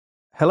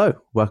Hello,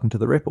 welcome to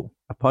The REPL,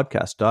 a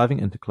podcast diving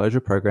into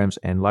Clojure programs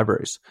and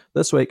libraries.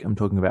 This week, I'm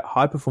talking about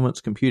high-performance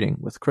computing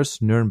with Chris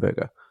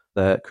Nuernberger,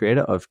 the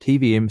creator of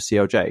TVM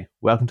CLJ.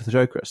 Welcome to the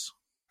show, Chris.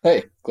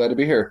 Hey, glad to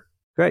be here.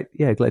 Great.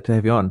 Yeah, glad to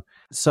have you on.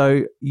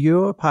 So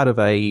you're part of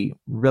a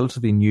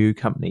relatively new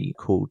company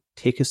called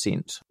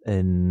TechAscent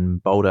in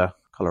Boulder,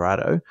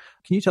 Colorado.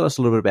 Can you tell us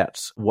a little bit about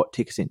what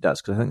TechAscent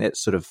does? Because I think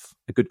that's sort of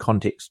a good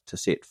context to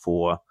set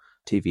for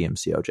TVM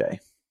CLJ.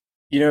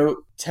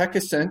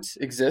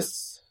 TechAscent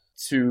exists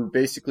to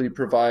basically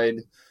provide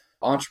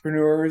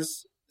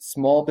entrepreneurs,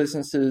 small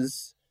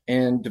businesses,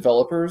 and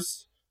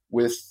developers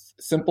with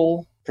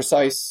simple,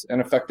 precise, and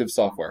effective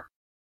software.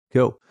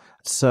 Cool.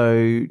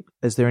 So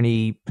is there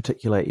any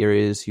particular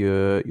areas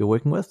you're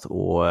working with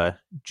or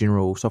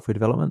general software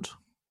development?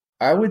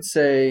 I would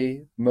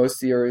say most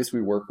of the areas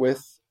we work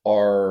with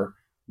are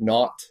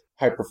not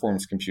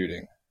high-performance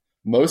computing.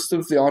 Most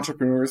of the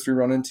entrepreneurs we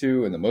run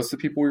into and most of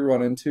the people we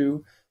run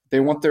into,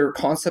 they want their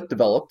concept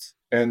developed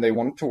and they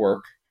want it to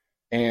work.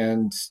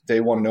 And they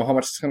want to know how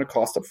much it's going to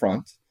cost up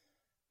front.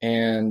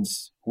 And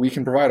we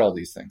can provide all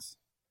these things.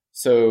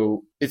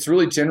 So it's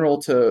really general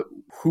to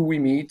who we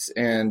meet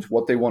and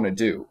what they want to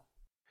do.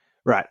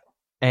 Right.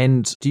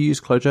 And do you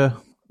use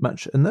Clojure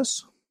much in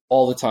this?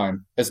 All the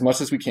time, as much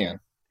as we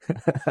can.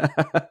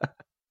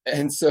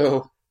 And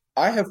so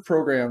I have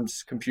programmed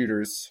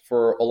computers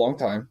for a long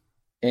time.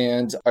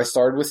 And I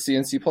started with C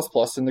and C++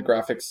 in the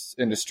graphics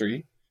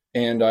industry.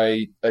 And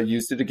I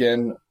used it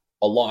again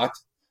a lot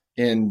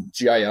in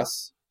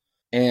GIS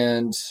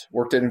and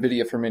worked at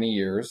NVIDIA for many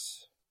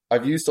years.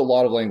 I've used a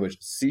lot of languages,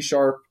 C#,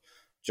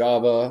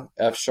 Java,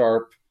 F#,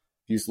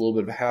 used a little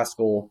bit of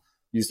Haskell,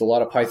 used a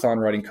lot of Python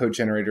writing code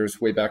generators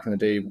way back in the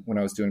day when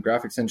I was doing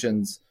graphics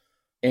engines.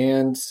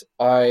 And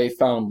I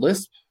found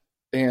Lisp,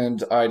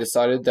 and I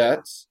decided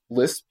that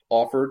Lisp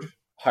offered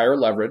higher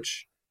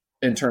leverage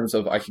in terms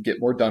of I could get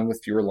more done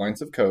with fewer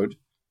lines of code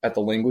at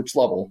the language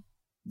level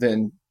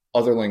than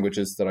other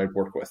languages that I'd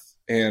work with.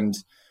 And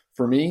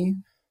for me,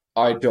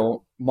 I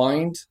don't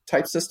mind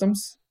type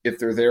systems. If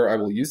they're there, I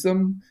will use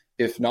them.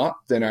 If not,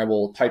 then I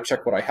will type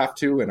check what I have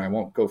to, and I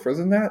won't go further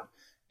than that.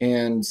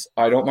 And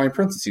I don't mind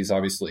parentheses,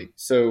 obviously.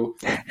 So,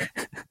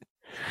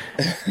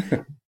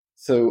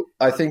 so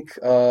I think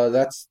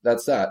that's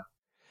that.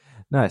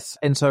 Nice.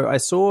 And so I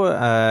saw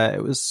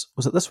was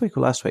it this week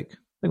or last week?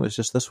 I think it was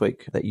just this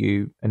week that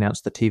you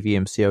announced the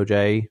TVM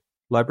CLJ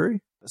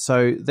library.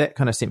 So that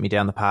kind of sent me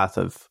down the path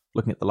of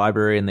looking at the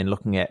library and then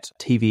looking at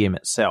TVM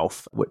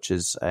itself, which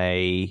is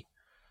maybe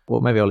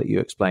I'll let you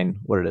explain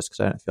what it is because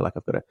I don't feel like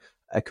I've got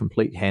a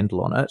complete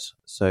handle on it.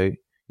 So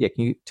yeah,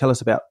 can you tell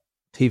us about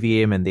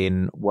TVM and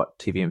then what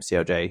TVM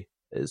CLJ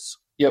is?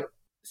 Yep.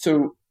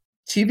 So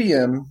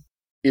TVM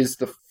is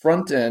the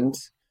front end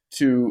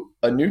to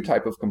a new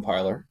type of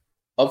compiler,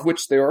 of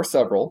which there are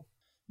several,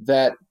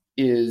 that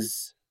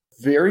is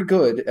very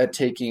good at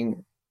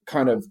taking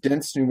kind of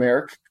dense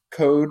numeric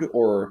code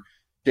or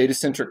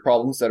data-centric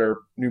problems that are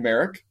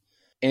numeric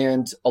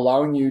and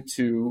allowing you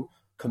to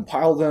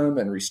compile them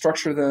and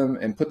restructure them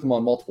and put them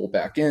on multiple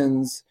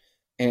backends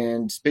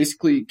and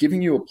basically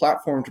giving you a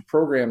platform to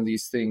program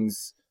these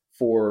things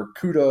for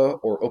CUDA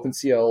or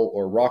OpenCL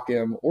or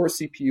ROCm or a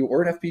CPU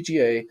or an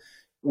FPGA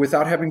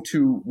without having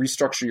to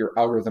restructure your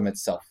algorithm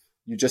itself.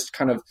 You just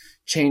kind of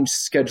change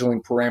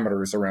scheduling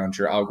parameters around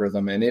your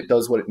algorithm and it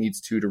does what it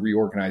needs to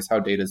reorganize how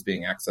data is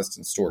being accessed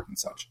and stored and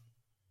such.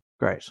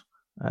 Great.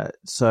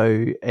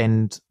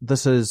 And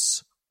this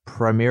is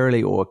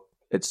primarily, or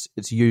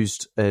it's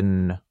used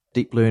in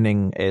deep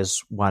learning as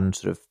one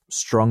sort of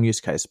strong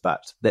use case,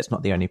 but that's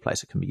not the only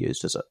place it can be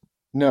used, is it?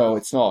 No,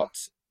 it's not.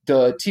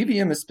 The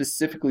TVM is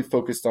specifically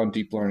focused on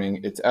deep learning.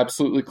 It's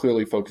absolutely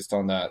clearly focused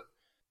on that.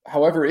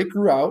 However, it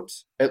grew out,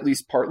 at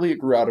least partly it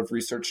grew out of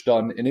research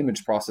done in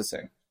image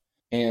processing.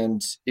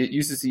 And it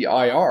uses the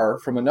IR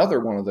from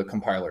another one of the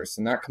compilers,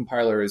 and that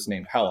compiler is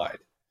named Halide.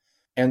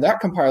 And that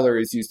compiler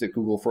is used at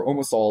Google for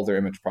almost all of their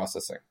image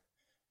processing.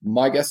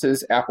 My guess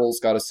is Apple's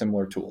got a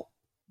similar tool.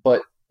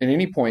 But in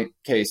any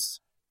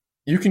case,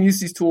 you can use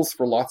these tools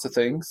for lots of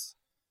things.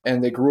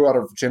 And they grew out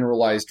of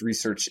generalized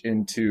research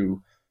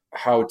into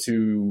how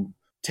to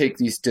take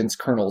these dense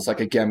kernels, like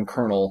a GEM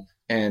kernel,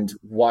 and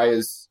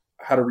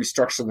how to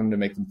restructure them to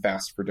make them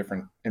fast for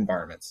different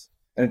environments.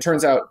 And it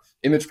turns out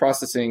image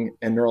processing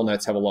and neural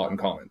nets have a lot in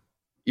common,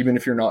 even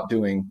if you're not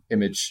doing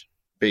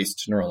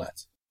image-based neural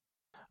nets.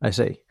 I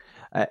see.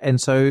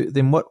 And so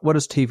then what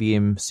is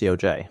TVM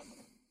CLJ?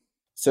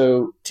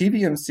 So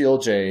TVM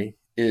CLJ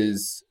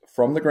is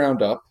from the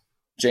ground up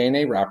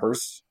JNA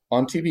wrappers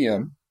on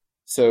TVM.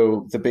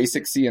 So the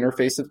basic C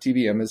interface of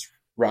TVM is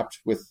wrapped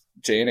with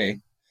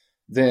JNA.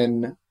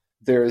 Then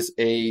there's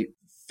a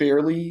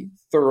fairly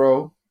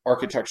thorough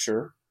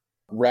architecture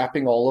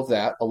wrapping all of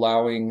that,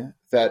 allowing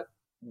that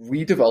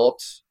we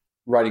developed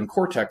writing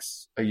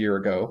Cortex a year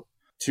ago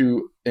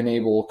to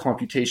enable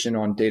computation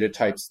on data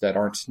types that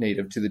aren't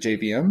native to the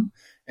JVM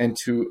and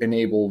to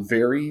enable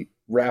very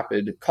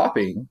rapid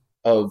copying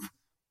of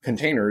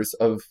contiguous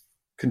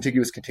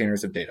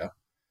containers of data.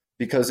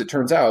 Because it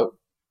turns out,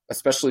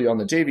 especially on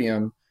the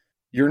JVM,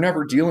 you're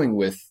never dealing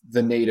with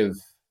the native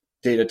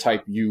data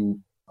type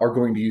you are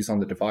going to use on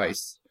the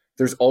device.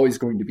 There's always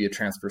going to be a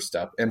transfer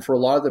step. And for a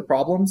lot of the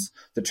problems,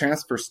 the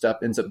transfer step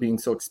ends up being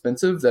so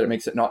expensive that it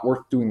makes it not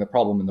worth doing the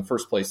problem in the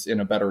first place in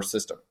a better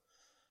system.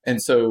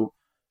 And so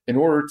in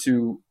order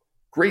to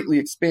greatly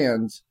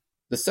expand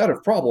the set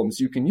of problems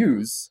you can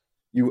use,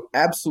 you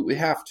absolutely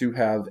have to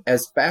have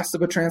as fast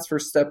of a transfer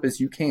step as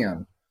you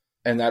can.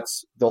 And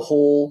that's the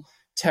whole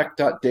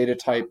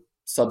tech.datatype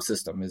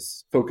subsystem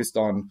is focused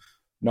on,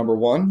 number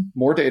one,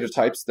 more data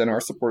types than are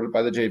supported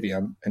by the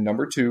JVM, and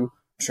number two,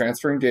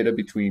 transferring data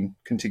between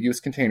contiguous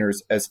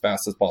containers as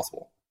fast as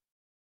possible.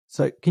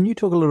 So can you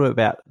talk a little bit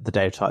about the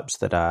data types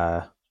that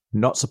are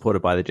not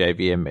supported by the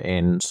JVM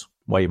and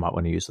why you might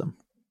want to use them?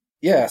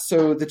 Yeah,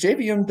 so the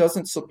JVM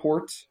doesn't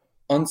support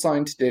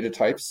unsigned data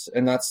types,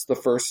 and that's the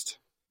first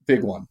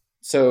big one.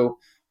 So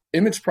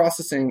image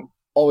processing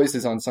always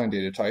is unsigned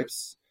data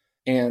types,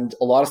 and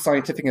a lot of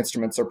scientific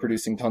instruments are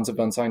producing tons of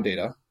unsigned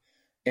data.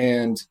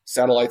 And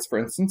satellites, for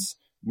instance,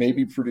 may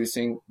be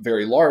producing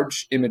very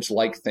large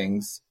image-like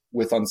things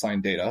with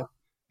unsigned data.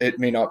 It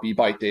may not be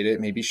byte data,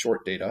 it may be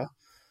short data.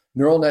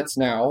 Neural nets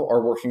now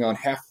are working on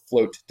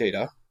half-float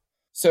data.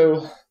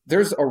 So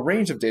there's a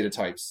range of data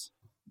types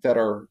that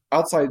are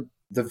outside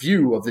the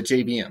view of the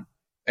JVM.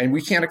 And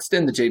we can't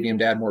extend the JVM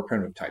to add more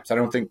primitive types.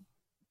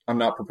 I'm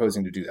not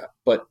proposing to do that,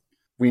 but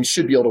we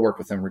should be able to work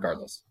with them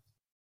regardless.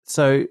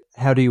 So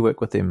how do you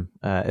work with them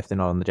if they're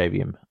not on the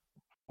JVM?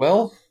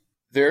 Well,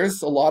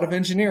 there's a lot of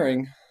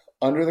engineering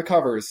under the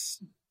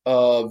covers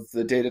of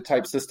the data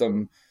type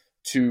system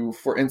to,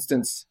 for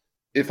instance,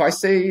 if I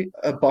say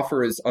a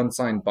buffer is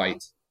unsigned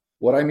byte,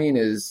 what I mean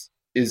is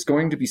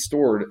going to be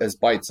stored as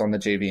bytes on the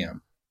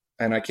JVM,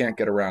 and I can't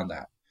get around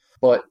that.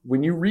 But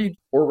when you read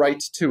or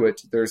write to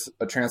it, there's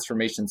a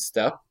transformation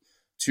step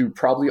to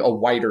probably a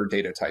wider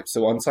data type.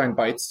 So unsigned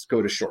bytes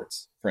go to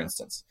shorts, for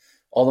instance.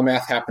 All the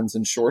math happens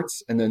in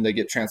shorts, and then they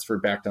get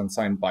transferred back to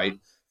unsigned byte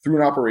through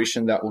an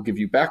operation that will give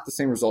you back the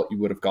same result you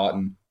would have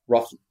gotten,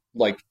 roughly,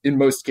 like in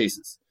most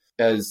cases,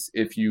 as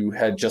if you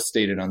had just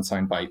stated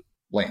unsigned byte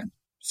land.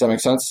 Does that make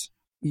sense?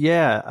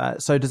 Yeah.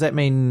 So does that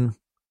mean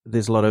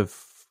there's a lot of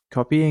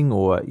copying,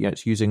 or you're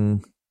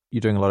doing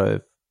a lot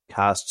of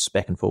casts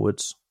back and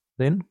forwards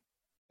then?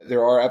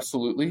 There are,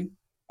 absolutely.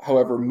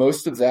 However,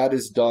 most of that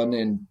is done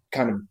in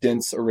kind of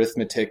dense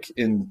arithmetic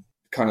in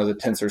kind of the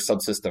tensor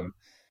subsystem.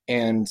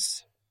 And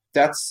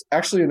that's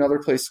actually another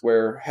place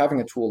where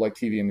having a tool like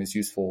TVM is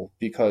useful,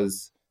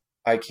 because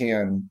I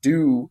can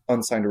do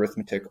unsigned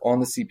arithmetic on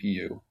the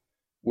CPU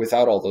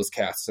without all those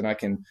casts. And I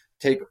can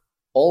take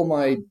all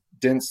my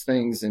dense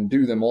things and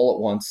do them all at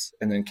once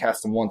and then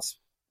cast them once,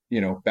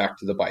 back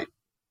to the byte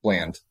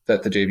land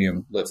that the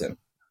JVM lives in.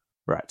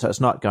 Right. So it's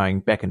not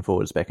going back and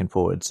forwards.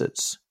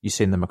 It's you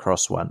send them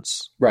across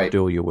once, right,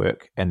 do all your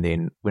work, and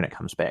then when it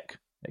comes back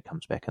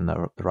in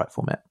the right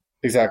format.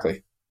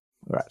 Exactly.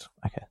 Right.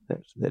 Okay.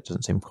 That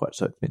doesn't seem quite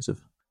so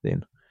expensive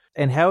then.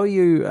 And how are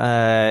you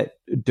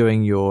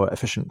doing your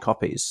efficient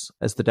copies?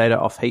 Is the data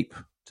off heap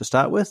to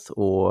start with,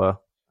 or?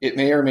 It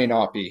may or may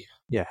not be.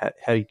 Yeah.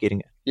 How are you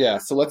getting it? Yeah.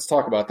 So let's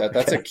talk about that.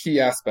 That's a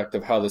key aspect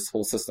of how this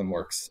whole system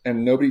works,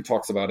 and nobody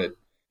talks about it.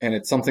 And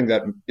it's something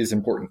that is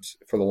important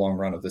for the long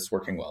run of this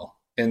working well,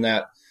 in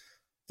that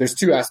there's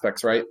two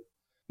aspects, right?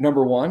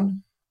 Number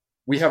one,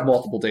 we have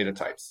multiple data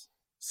types.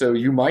 So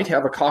you might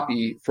have a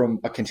copy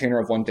from a container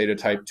of one data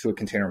type to a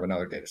container of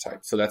another data type.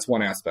 So that's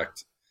one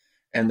aspect.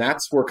 And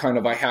that's where kind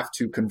of I have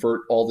to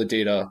convert all the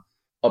data,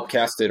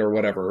 upcast it or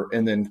whatever,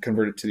 and then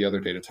convert it to the other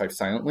data type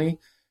silently.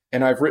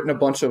 And I've written a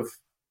bunch of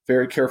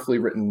very carefully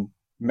written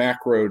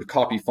macroed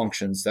copy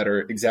functions that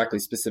are exactly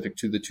specific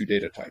to the two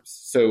data types.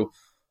 So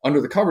under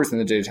the covers in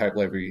the data type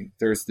library,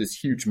 there's this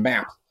huge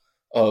map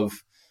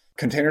of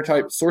container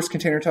type, source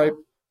container type,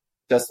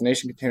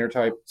 destination container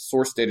type,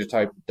 source data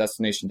type,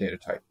 destination data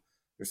type.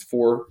 There's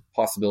 4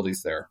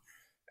 possibilities there.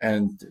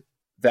 And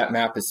that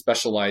map is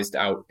specialized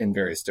out in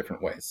various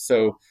different ways.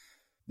 So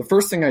the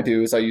first thing I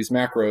do is I use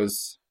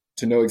macros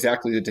to know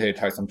exactly the data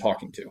types I'm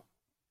talking to.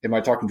 Am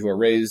I talking to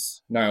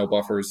arrays, NIO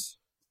buffers,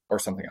 or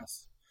something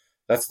else?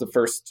 That's the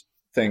first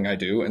thing I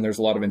do, and there's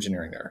a lot of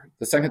engineering there.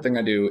 The second thing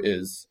I do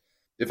is,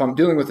 if I'm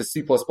dealing with a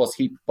C++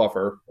 heap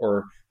buffer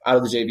or out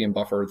of the JVM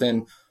buffer,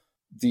 then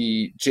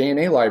the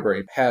JNA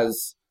library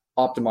has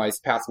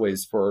optimized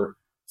pathways for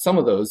some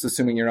of those,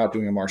 assuming you're not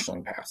doing a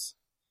marshalling pass.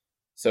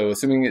 So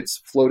assuming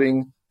it's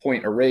floating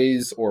point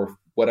arrays or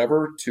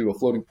whatever to a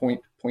floating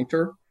point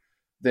pointer,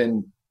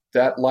 then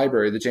that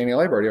library, the JNA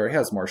library, already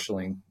has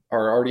marshalling,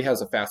 or already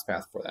has a fast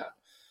path for that.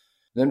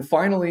 Then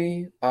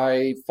finally,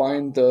 I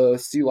find the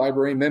C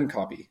library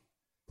memcopy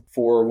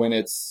for when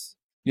it's,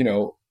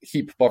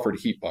 heap buffer to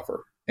heap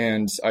buffer.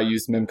 And I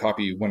use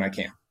memcopy when I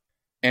can.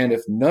 And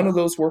if none of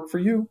those work for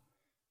you,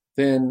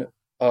 then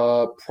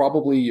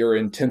probably you're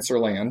in tensor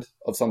land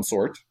of some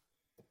sort,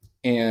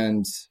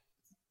 and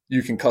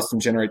you can custom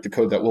generate the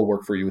code that will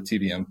work for you with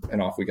TVM,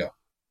 and off we go.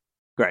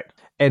 Great.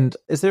 And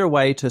is there a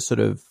way to sort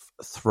of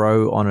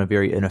throw on a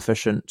very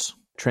inefficient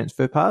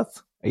transfer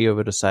path? Are you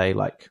able to say,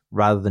 like,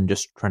 rather than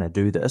just trying to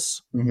do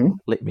this,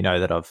 let me know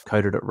that I've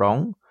coded it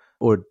wrong?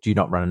 Or do you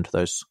not run into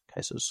those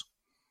cases?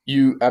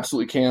 You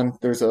absolutely can.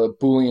 There's a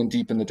Boolean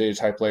deep in the data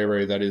type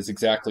library that is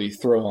exactly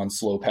throw on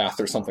slow path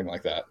or something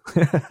like that.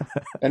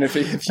 And if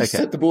you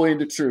set the Boolean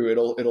to true,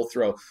 it'll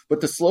throw. But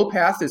the slow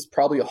path is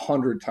probably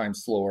 100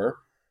 times slower.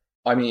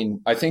 I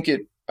mean, I think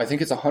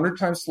it's 100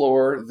 times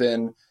slower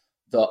than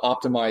the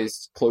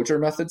optimized Clojure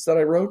methods that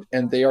I wrote,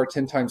 and they are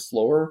 10 times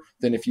slower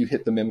than if you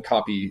hit the mem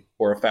copy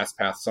or a fast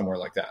path somewhere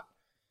like that.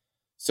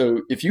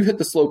 So if you hit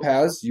the slow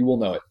paths, you will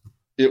know it.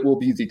 It will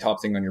be the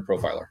top thing on your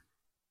profiler.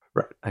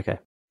 Right. Okay.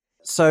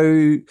 So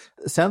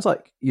it sounds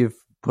like you've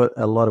put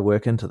a lot of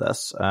work into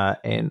this.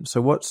 And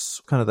so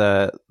what's kind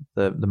of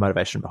the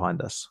motivation behind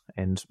this?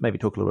 And maybe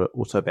talk a little bit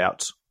also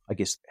about, I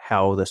guess,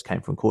 how this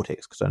came from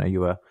Cortex, because I know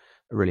you were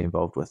really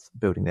involved with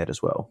building that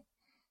as well.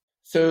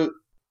 So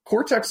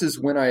Cortex is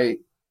when I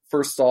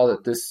first saw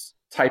that this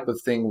type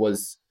of thing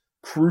was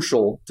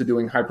crucial to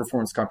doing high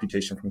performance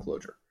computation from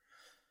Clojure.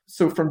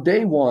 So from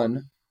day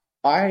one,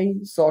 I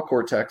saw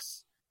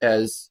Cortex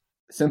as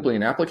simply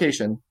an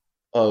application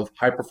of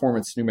high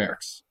performance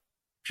numerics,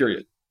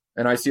 period.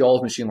 And I see all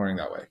of machine learning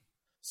that way.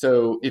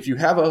 So if you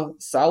have a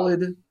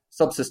solid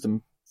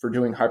subsystem for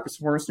doing high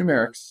performance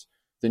numerics,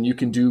 then you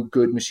can do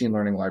good machine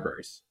learning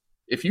libraries.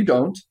 If you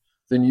don't,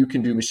 then you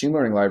can do machine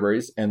learning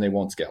libraries and they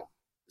won't scale.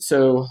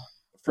 So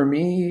for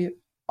me,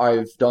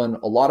 I've done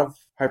a lot of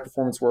high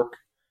performance work,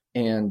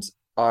 and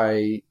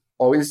I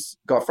always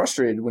got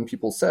frustrated when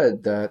people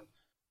said that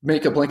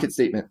make a blanket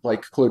statement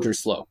like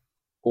Clojure's slow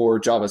or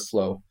Java's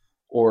slow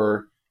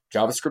or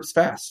JavaScript's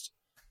fast,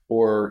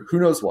 or who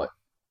knows what,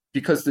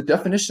 because the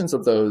definitions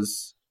of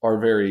those are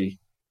very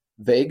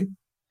vague.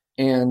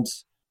 And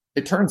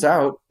it turns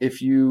out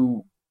if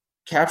you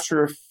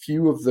capture a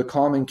few of the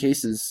common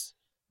cases,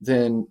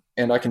 then,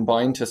 and I can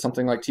bind to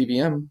something like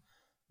TVM,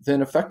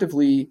 then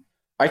effectively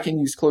I can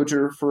use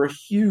Clojure for a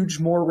huge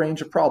more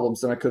range of problems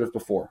than I could have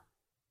before,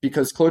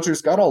 because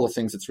Clojure's got all the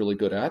things it's really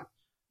good at,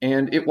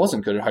 and it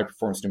wasn't good at high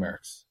performance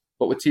numerics.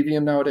 But with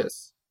TVM now it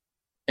is.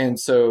 And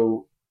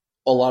so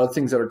a lot of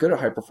things that are good at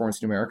high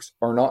performance numerics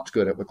are not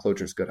good at what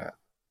Clojure's good at.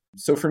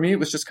 So for me, it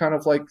was just kind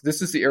of like,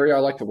 this is the area I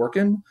like to work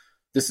in.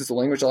 This is the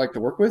language I like to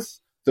work with.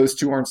 Those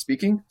two aren't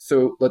speaking,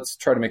 so let's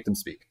try to make them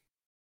speak.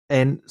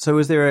 And so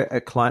was there a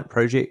client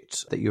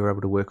project that you were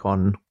able to work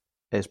on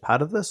as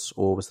part of this,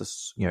 or was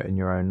this, in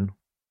your own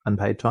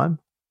unpaid time?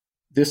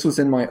 This was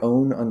in my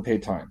own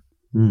unpaid time.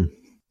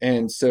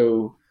 And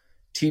so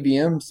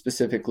TVM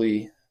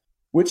specifically,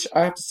 which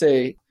I have to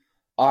say,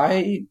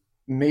 I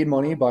made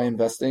money by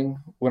investing.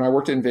 When I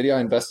worked at NVIDIA, I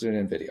invested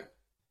in NVIDIA.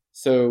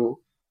 So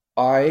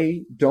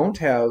I don't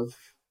have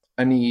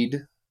a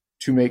need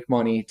to make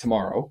money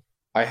tomorrow.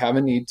 I have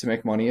a need to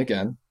make money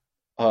again.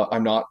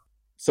 I'm not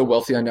so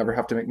wealthy I never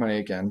have to make money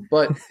again.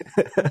 But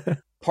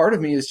part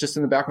of me is just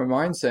in the back of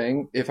my mind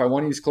saying, if I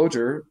want to use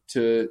Clojure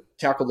to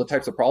tackle the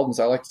types of problems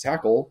I like to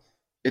tackle,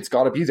 it's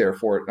got to be there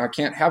for it. And I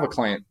can't have a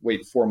client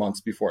wait 4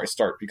 months before I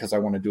start because I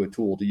want to do a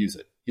tool to use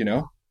it.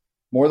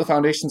 More of the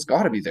foundation's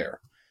got to be there.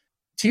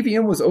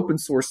 TVM was open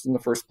sourced in the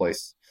first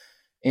place.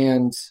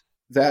 And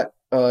that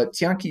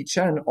Tianqi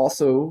Chen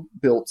also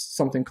built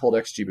something called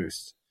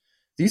XGBoost.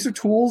 These are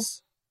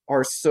tools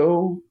are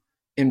so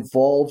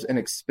involved and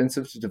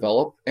expensive to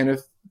develop. And if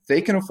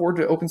they can afford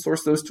to open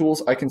source those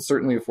tools, I can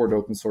certainly afford to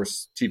open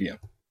source TVM,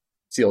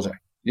 CLJ,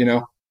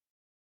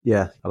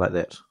 Yeah, I like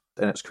that.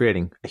 And it's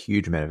creating a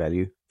huge amount of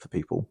value for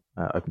people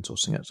open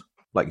sourcing it.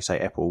 Like you say,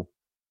 Apple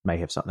may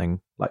have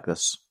something like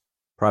this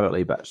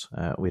privately, but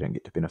we don't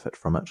get to benefit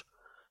from it,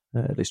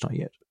 at least not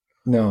yet.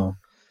 No.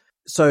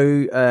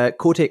 So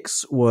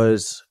Cortex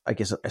was, I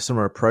guess, a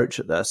similar approach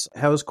at this.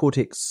 How is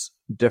Cortex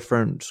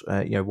different?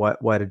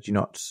 Why did you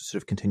not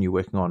sort of continue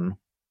working on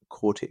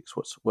Cortex?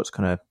 What's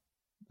kind of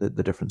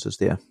the differences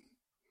there?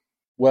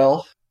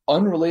 Well,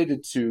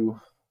 unrelated to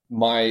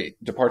my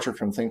departure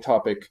from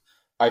ThinkTopic,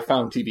 I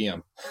found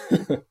TVM.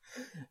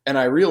 And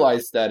I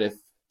realized that if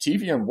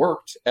TVM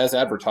worked as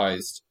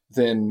advertised,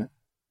 then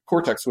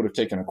Cortex would have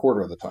taken a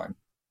quarter of the time,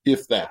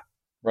 if that,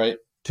 right?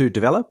 To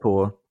develop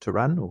or to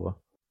run or?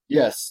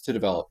 Yes, to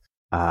develop.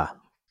 I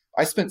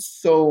spent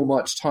so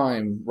much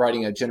time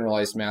writing a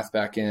generalized math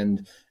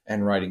backend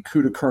and writing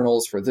CUDA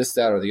kernels for this,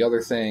 that, or the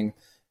other thing.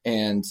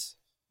 And,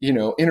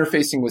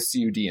 interfacing with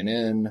CUD and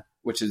N,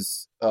 which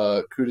is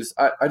CUDA's.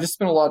 I just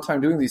spent a lot of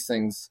time doing these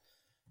things.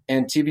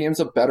 And TVM's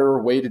a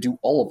better way to do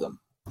all of them.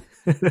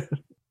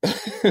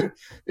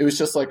 It was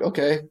just like,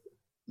 okay,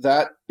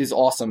 that is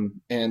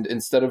awesome. And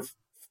instead of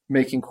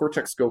making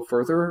Cortex go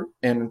further,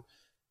 and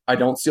I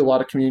don't see a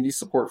lot of community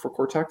support for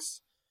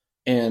Cortex,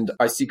 and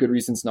I see good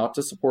reasons not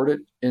to support it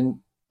in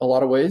a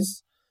lot of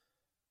ways.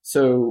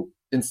 So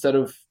instead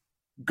of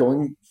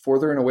going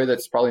further in a way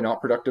that's probably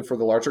not productive for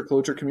the larger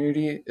Clojure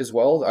community as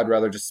well, I'd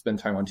rather just spend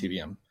time on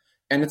TVM.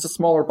 And it's a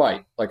smaller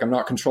bite. Like, I'm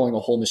not controlling a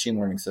whole machine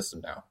learning system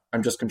now.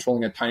 I'm just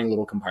controlling a tiny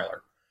little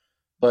compiler.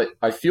 But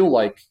I feel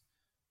like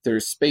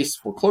there's space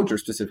for Clojure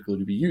specifically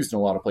to be used in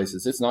a lot of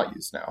places. It's not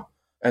used now.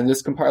 And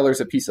this compiler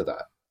is a piece of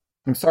that.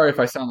 I'm sorry if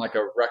I sound like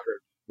a record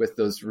with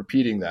those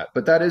repeating that.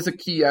 But that is a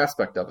key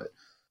aspect of it.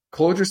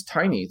 Clojure's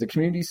tiny. The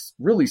community's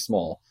really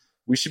small.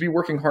 We should be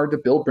working hard to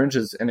build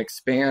bridges and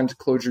expand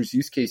Clojure's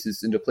use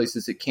cases into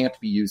places it can't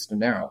be used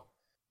now,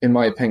 in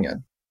my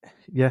opinion.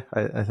 Yeah,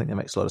 I think that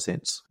makes a lot of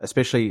sense,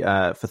 especially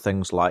for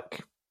things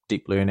like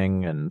deep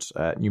learning and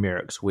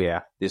numerics,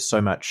 where there's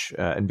so much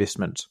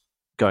investment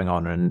going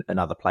on in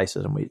other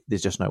places, and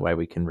there's just no way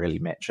we can really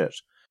match it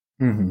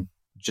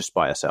just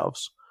by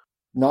ourselves.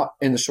 Not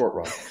in the short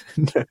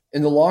run.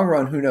 In the long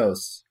run, who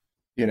knows?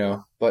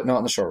 But not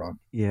in the short run.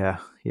 Yeah.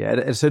 At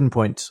a certain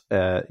point,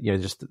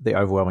 just the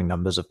overwhelming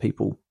numbers of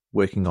people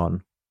working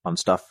on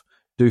stuff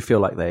do feel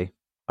like they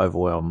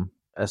overwhelm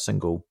a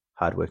single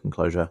hardworking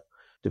Clojure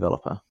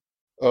developer.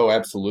 Oh,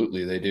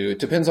 absolutely, they do. It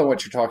depends on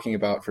what you're talking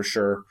about, for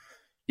sure.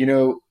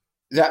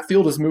 That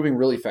field is moving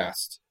really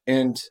fast,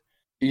 and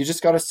you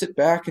just got to sit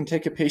back and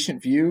take a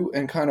patient view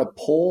and kind of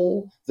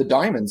pull the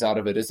diamonds out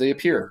of it as they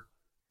appear.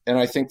 And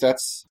I think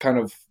that's kind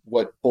of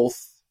what both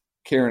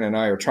Karen and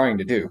I are trying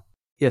to do.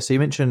 Yeah, so you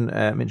mentioned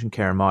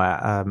Karen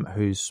Meyer,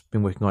 who's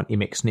been working on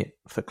MXNet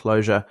for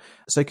Clojure.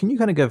 So can you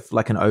kind of give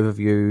like an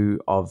overview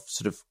of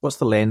sort of what's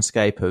the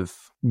landscape of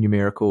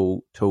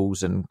numerical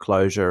tools in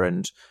Clojure,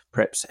 and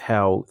perhaps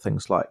how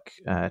things like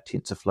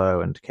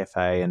TensorFlow and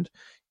Caffe and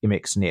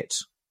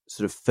MXNet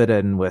sort of fit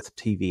in with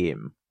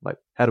TVM? Like,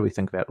 how do we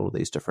think about all of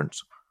these different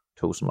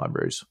tools and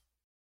libraries?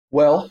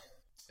 Well,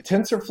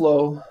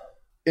 TensorFlow,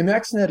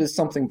 MXNet is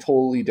something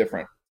totally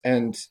different.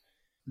 And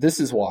this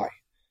is why.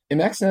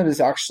 MXNet is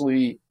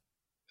actually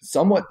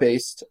somewhat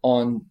based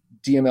on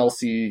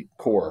DMLC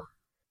core,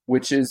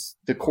 which is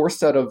the core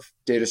set of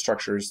data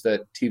structures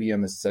that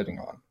TVM is sitting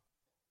on.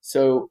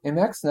 So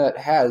MXNet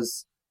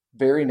has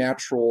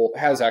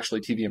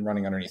actually TVM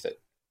running underneath it.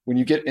 When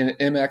you get an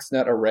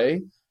MXNet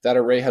array, that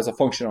array has a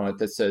function on it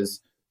that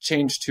says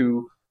change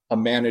to a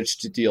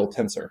managed DL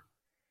tensor.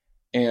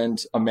 And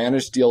a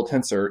managed DL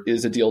tensor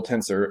is a DL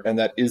tensor, and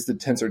that is the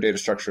tensor data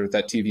structure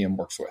that TVM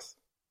works with.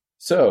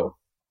 So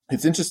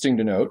it's interesting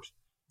to note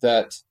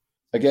that,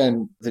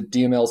 again, the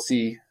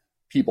DMLC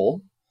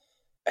people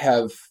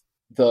have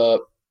the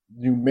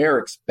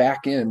numerics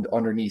backend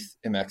underneath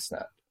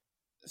MXNet.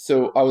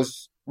 So I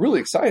was really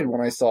excited when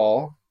I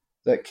saw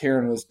that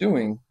Karen was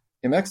doing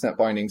MXNet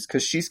bindings,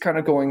 because she's kind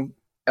of going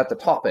at the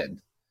top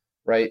end,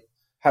 right?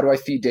 How do I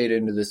feed data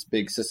into this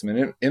big system?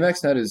 And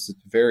MXNet is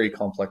a very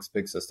complex,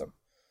 big system.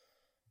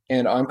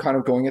 And I'm kind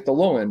of going at the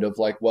low end of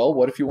like, well,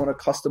 what if you want a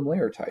custom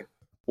layer type?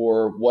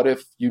 Or what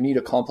if you need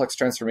a complex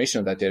transformation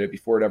of that data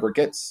before it ever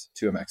gets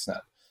to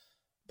MXNet?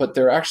 But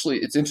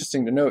it's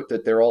interesting to note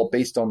that they're all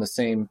based on the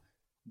same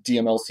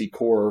DMLC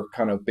core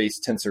kind of base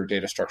tensor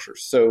data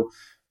structures. So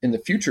in the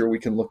future, we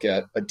can look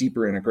at a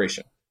deeper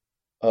integration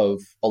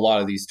of a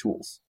lot of these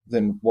tools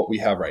than what we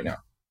have right now.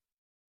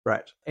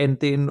 Right. And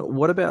then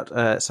what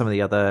about some of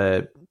the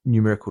other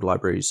numerical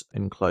libraries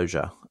in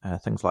Clojure,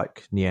 things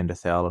like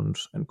Neanderthal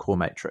and Core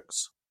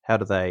Matrix? How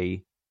do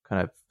they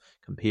kind of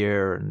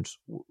compare, and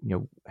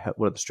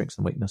what are the strengths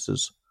and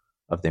weaknesses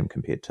of them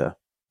compared to?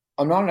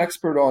 I'm not an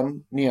expert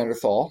on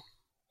Neanderthal.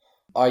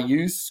 I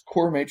use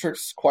Core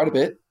Matrix quite a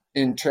bit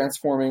in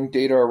transforming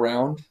data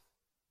around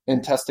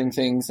and testing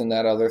things and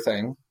that other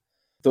thing.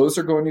 Those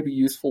are going to be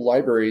useful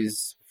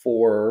libraries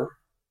for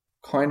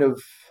kind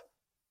of,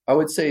 I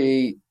would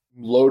say,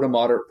 low to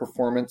moderate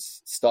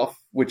performance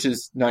stuff, which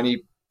is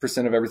 90%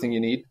 of everything you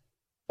need,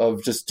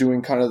 of just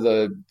doing kind of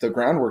the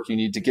groundwork you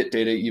need to get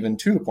data even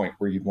to the point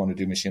where you'd want to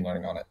do machine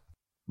learning on it.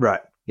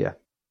 Right. Yeah.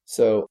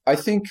 So I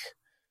think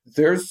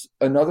there's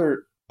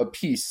a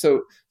piece.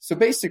 So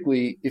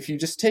basically, if you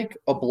just take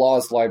a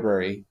BLAS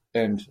library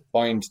and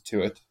bind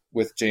to it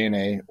with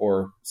JNA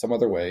or some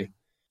other way,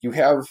 you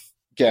have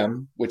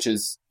GEM, which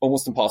is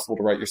almost impossible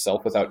to write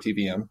yourself without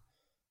TVM.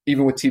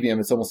 Even with TVM,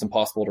 it's almost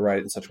impossible to write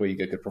it in such a way you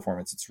get good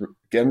performance.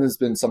 GEM has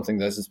been something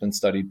that has been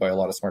studied by a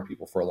lot of smart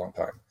people for a long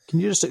time.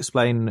 Can you just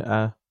explain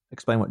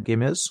what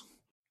GEM is?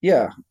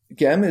 Yeah,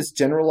 GEM is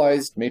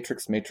generalized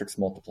matrix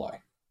multiply.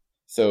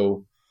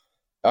 So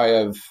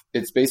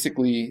it's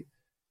basically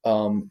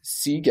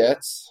C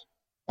gets,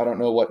 I don't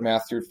know what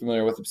math you're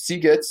familiar with, C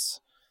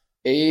gets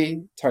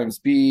A times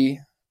B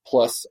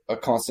plus a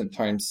constant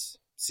times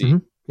C. Mm-hmm.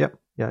 Yep.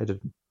 Yeah, I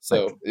did.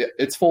 So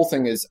its full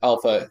thing is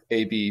alpha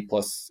AB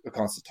plus a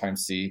constant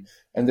times C.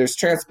 And there's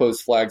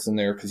transpose flags in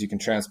there because you can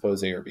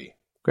transpose A or B.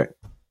 Great.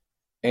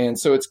 And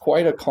so it's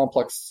quite a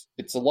complex,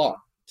 it's a lot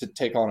to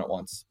take on at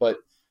once. But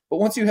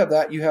once you have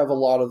that, you have a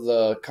lot of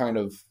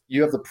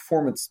you have the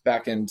performance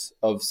backend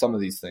of some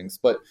of these things.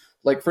 But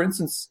like, for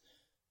instance,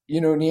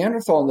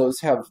 Neanderthal and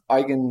those have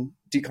eigen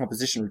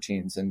decomposition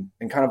routines and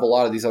kind of a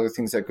lot of these other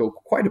things that go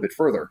quite a bit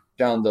further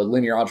down the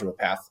linear algebra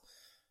path.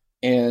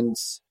 And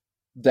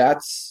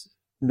that's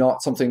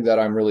not something that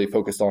I'm really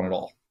focused on at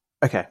all.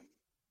 Okay.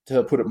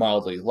 To put it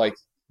mildly, like,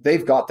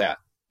 they've got that,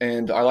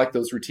 and I like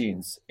those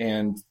routines,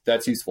 and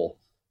that's useful.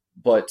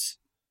 But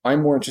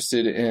I'm more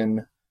interested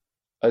in,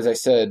 as I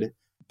said,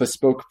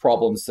 bespoke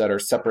problems that are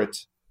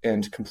separate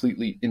and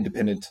completely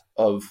independent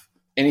of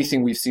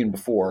anything we've seen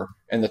before,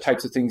 and the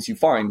types of things you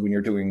find when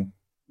you're doing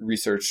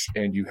research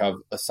and you have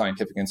a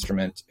scientific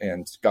instrument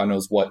and God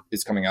knows what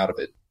is coming out of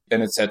it.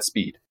 And it's at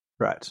speed.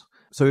 Right.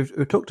 So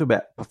we've talked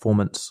about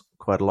performance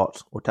quite a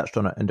lot, or touched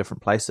on it in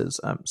different places.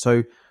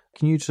 So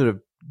can you sort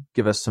of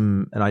give us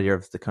an idea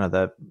of the kind of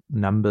the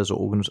numbers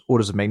or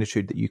orders of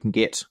magnitude that you can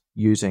get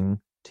using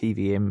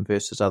TVM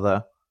versus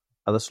other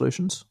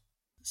solutions?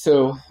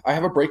 So I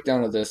have a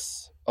breakdown of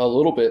this a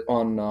little bit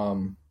on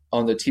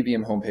the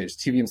TVM homepage,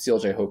 TVM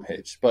CLJ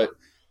homepage, but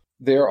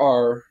there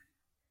are,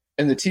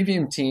 and the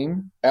TVM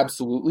team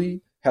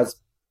absolutely has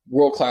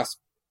world-class,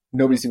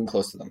 nobody's even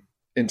close to them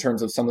in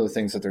terms of some of the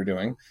things that they're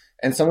doing.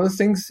 And some of the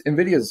things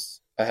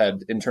NVIDIA's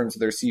ahead in terms of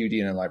their CUD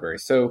and library.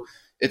 So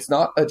it's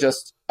not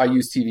just, I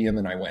use TVM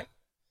and I win. It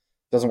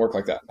doesn't work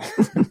like that.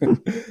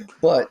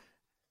 But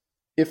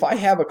if I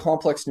have a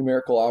complex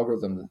numerical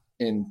algorithm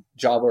in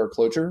Java or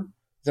Clojure,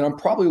 then I'm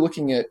probably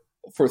looking at,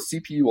 for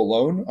CPU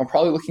alone, I'm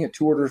probably looking at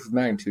 2 orders of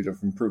magnitude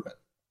of improvement,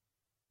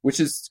 which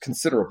is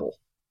considerable.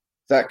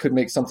 That could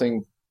make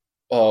something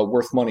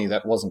worth money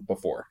that wasn't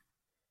before.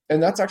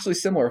 And that's actually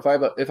similar. If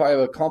I have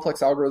a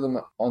complex algorithm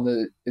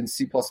in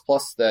C++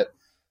 that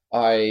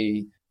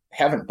I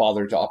haven't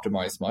bothered to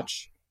optimize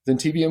much, then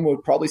TVM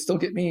would probably still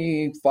get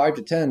me 5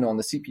 to 10 on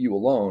the CPU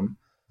alone.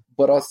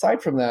 But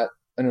aside from that,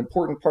 an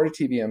important part of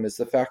TVM is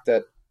the fact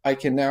that I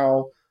can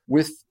now,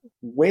 with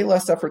way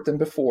less effort than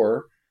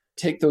before,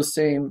 take those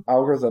same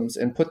algorithms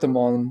and put them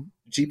on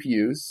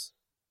GPUs.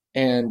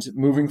 And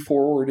moving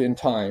forward in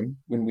time,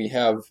 when we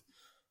have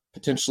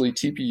potentially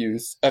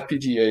TPUs,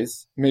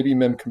 FPGAs, maybe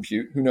mem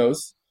compute, who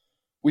knows,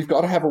 we've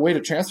got to have a way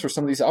to transfer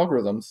some of these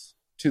algorithms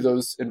to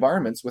those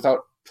environments without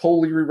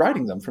totally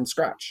rewriting them from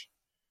scratch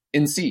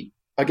in C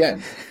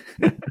again.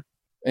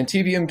 And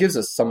TVM gives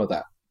us some of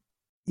that.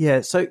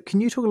 Yeah. So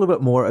can you talk a little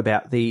bit more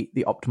about the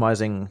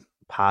optimizing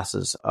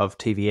passes of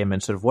TVM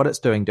and sort of what it's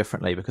doing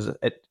differently? Because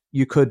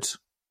you could,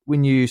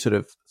 when you sort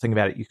of think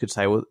about it, you could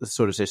say, well, this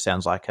sort of just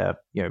sounds like a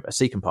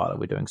C compiler.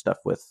 We're doing stuff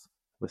with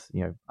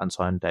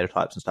unsigned data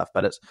types and stuff,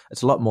 but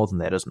it's a lot more than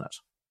that, isn't it?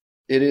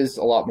 It is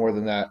a lot more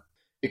than that.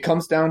 It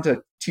comes down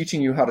to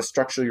teaching you how to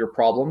structure your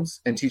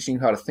problems and teaching you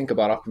how to think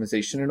about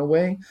optimization in a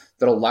way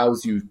that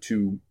allows you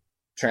to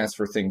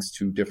transfer things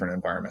to different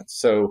environments.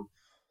 So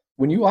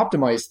when you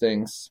optimize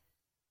things,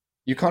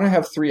 you kind of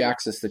have 3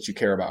 axes that you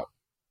care about.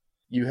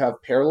 You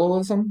have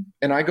parallelism,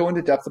 and I go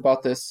into depth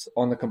about this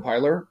on the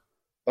compiler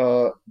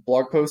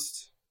blog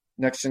post,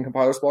 Next-Gen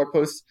Compilers blog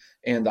post,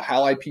 and the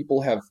Halide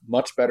people have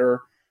much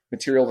better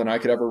material than I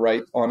could ever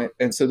write on it.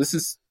 And so this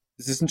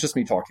isn't just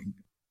me talking,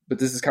 but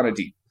this is kind of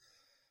deep.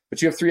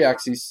 But you have 3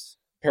 axes: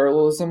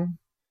 parallelism,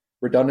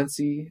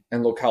 redundancy,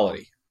 and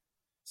locality.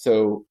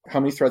 So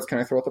how many threads can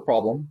I throw at the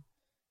problem?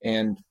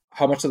 And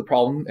how much of the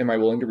problem am I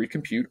willing to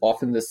recompute?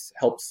 Often this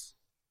helps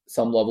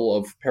some level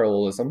of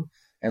parallelism.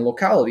 And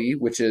locality,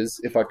 which is,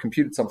 if I've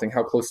computed something,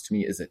 how close to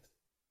me is it?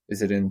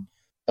 Is it in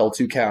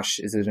L2 cache?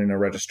 Is it in a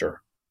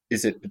register?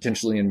 Is it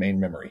potentially in main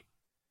memory?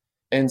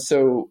 And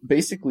so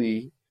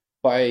basically,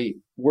 by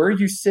where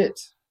you sit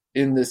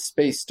in this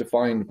space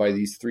defined by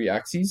these 3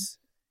 axes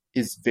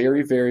is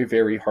very, very,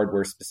 very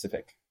hardware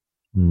specific,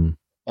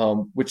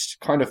 which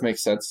kind of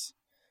makes sense.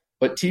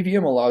 But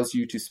TVM allows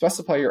you to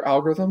specify your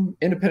algorithm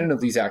independent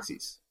of these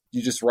axes.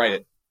 You just write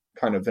it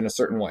kind of in a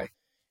certain way.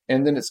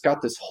 And then it's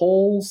got this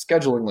whole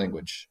scheduling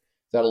language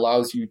that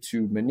allows you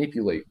to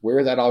manipulate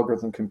where that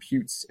algorithm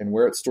computes and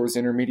where it stores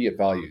intermediate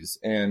values.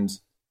 And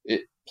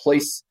it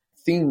place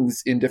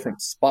things in different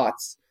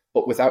spots,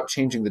 but without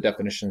changing the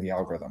definition of the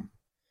algorithm.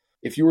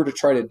 If you were to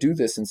try to do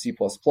this in C++,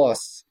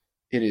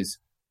 it is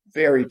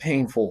very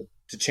painful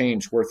to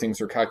change where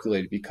things are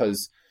calculated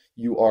because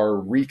you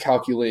are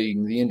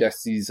recalculating the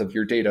indices of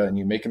your data and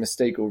you make a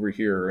mistake over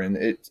here, and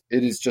it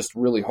is just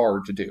really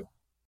hard to do.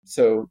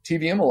 So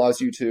TVM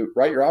allows you to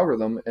write your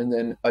algorithm and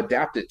then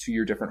adapt it to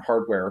your different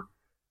hardware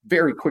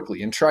very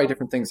quickly and try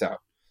different things out.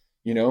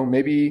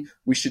 Maybe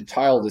we should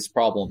tile this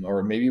problem,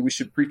 or maybe we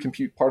should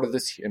pre-compute part of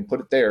this and put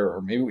it there,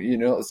 or maybe,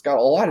 it's got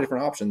a lot of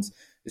different options.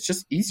 It's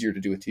just easier to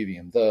do with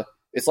TVM.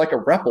 It's like a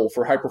REPL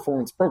for high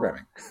performance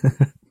programming.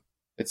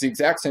 It's the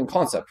exact same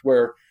concept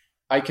where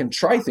I can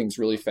try things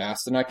really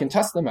fast and I can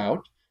test them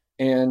out,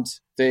 and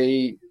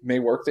they may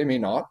work, they may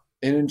not.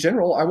 And in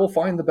general, I will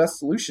find the best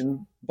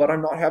solution, but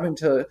I'm not having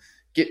to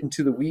get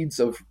into the weeds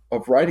of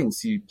writing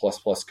C++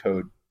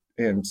 code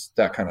and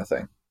that kind of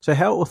thing. So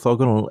how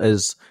orthogonal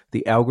is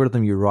the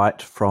algorithm you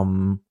write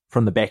from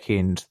the back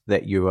end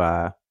that you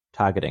are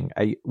targeting?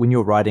 When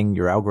you're writing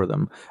your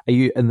algorithm, are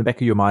you, in the back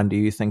of your mind, are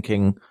you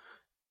thinking,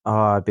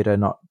 I better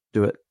not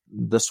do it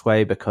this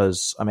way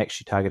because I'm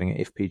actually targeting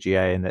an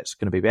FPGA and that's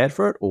going to be bad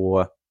for it?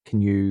 Or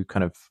can you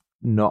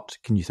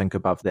think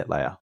above that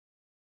layer?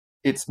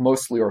 It's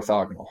mostly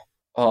orthogonal.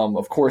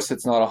 Of course,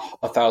 it's not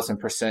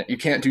 1,000%. You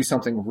can't do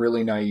something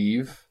really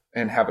naive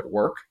and have it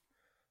work.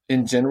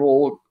 In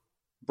general,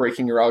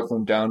 breaking your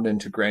algorithm down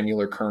into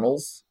granular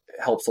kernels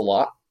helps a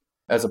lot,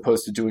 as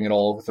opposed to doing it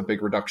all with a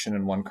big reduction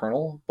in one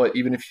kernel. But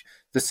even if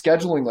the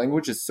scheduling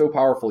language is so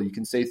powerful, you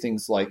can say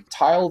things like,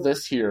 tile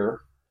this here,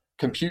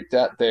 compute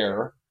that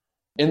there,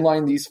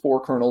 inline these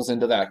 4 kernels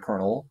into that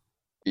kernel,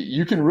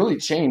 you can really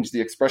change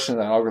the expression of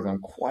that algorithm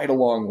quite a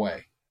long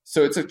way.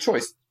 So it's a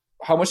choice.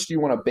 How much do you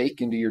want to bake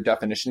into your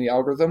definition of the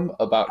algorithm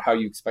about how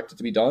you expect it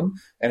to be done?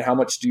 And how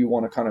much do you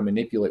want to kind of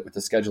manipulate with the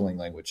scheduling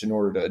language in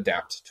order to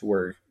adapt to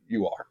where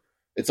you are?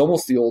 It's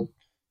almost the old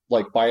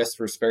like bias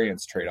versus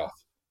variance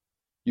trade-off.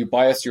 You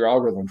bias your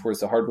algorithm towards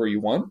the hardware you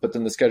want, but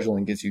then the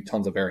scheduling gives you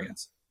tons of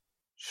variance.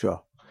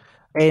 Sure.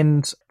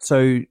 And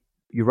so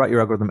you write your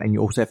algorithm and you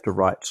also have to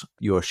write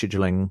your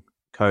scheduling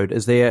code.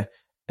 Is there,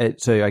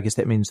 so I guess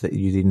that means that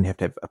you then have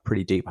to have a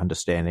pretty deep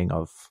understanding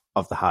of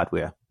the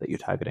hardware that you're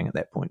targeting at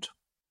that point.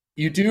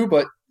 You do,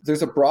 but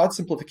there's a broad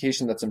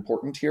simplification that's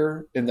important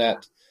here in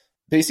that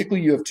basically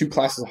you have two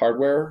classes of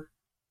hardware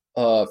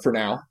for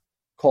now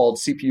called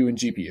CPU and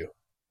GPU.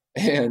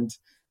 And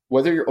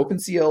whether you're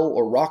OpenCL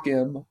or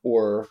ROCm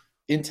or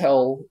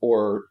Intel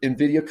or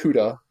NVIDIA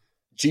CUDA,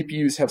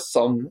 GPUs have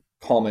some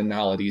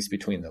commonalities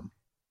between them.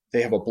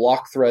 They have a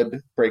block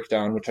thread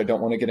breakdown, which I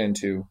don't want to get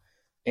into.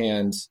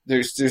 And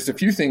there's a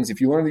few things. If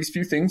you learn these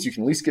few things, you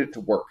can at least get it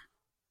to work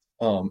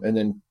and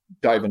then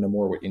dive into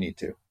more what you need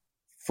to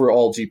for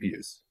all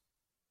GPUs.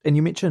 And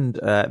you mentioned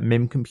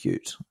mem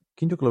compute.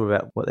 Can you talk a little bit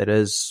about what that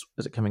is?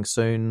 Is it coming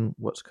soon?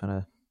 What's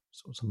on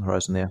the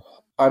horizon there?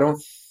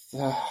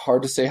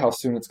 Hard to say how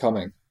soon it's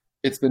coming.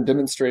 It's been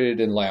demonstrated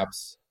in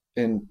labs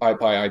by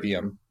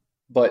IBM.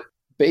 But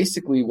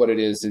basically what it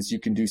is you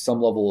can do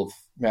some level of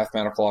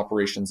mathematical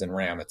operations in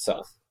RAM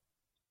itself.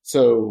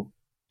 So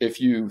if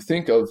you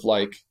think of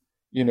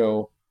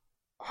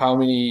how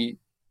many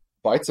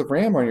bytes of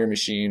RAM on your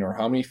machine or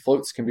how many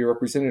floats can be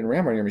represented in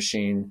RAM on your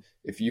machine,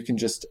 if you can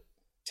just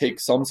take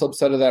some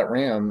subset of that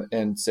RAM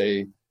and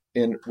say,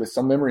 with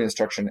some memory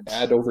instruction,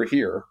 add over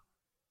here,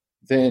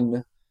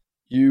 then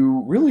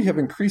you really have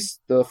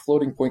increased the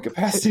floating point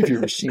capacity of your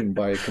machine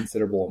by a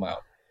considerable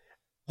amount.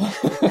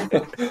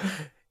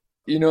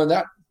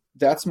 And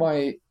that's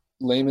my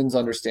layman's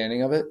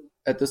understanding of it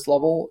at this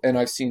level. And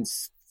I've seen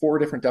 4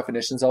 different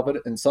definitions of it.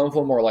 And some of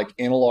them are like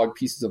analog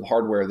pieces of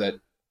hardware that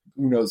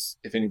who knows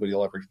if anybody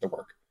will ever get to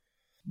work.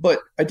 But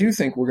I do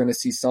think we're going to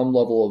see some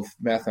level of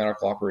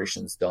mathematical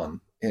operations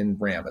done in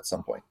RAM at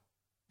some point,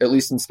 at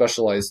least in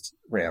specialized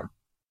RAM.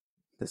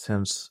 That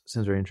sounds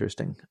very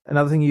interesting.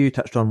 Another thing you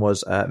touched on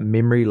was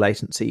memory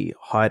latency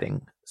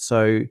hiding.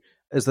 So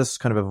is this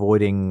kind of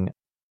avoiding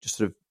just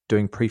sort of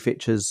doing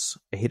prefetches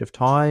ahead of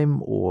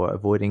time, or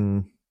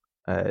avoiding,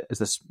 is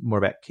this more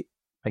about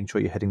making sure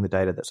you're hitting the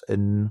data that's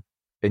in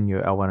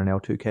your L1 and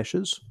L2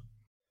 caches?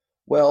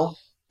 Well,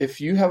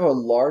 if you have a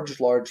large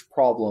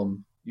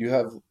problem,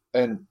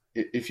 and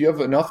if you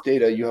have enough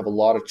data, you have a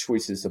lot of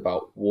choices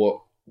about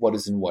what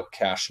is in what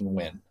cache and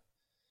when.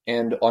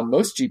 And on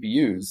most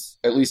GPUs,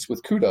 at least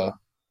with CUDA,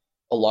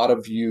 a lot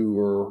of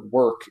your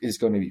work is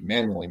going to be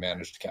manually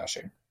managed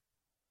caching.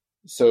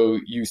 So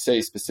you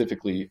say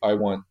specifically, I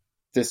want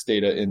this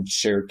data in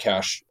shared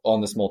cache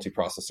on this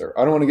multiprocessor.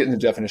 I don't want to get into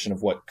the definition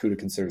of what CUDA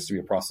considers to be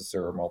a processor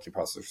or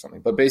multiprocessor or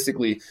something, but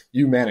basically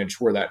you manage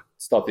where that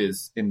stuff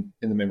is in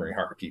the memory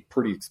hierarchy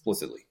pretty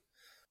explicitly.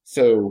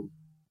 So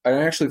I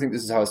actually think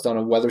this is how it's done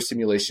in weather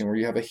simulation, where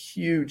you have a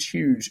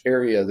huge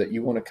area that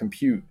you want to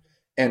compute.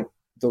 And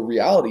the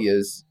reality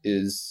is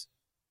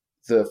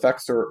the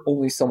effects are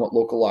only somewhat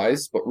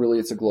localized, but really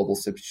it's a global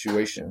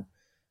situation.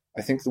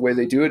 I think the way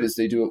they do it is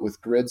they do it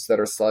with grids that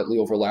are slightly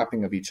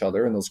overlapping of each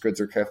other, and those grids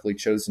are carefully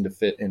chosen to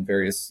fit in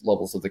various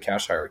levels of the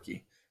cache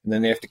hierarchy. And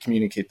then they have to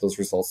communicate those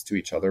results to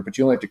each other, but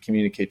you only have to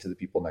communicate to the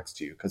people next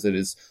to you because it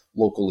is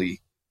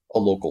locally a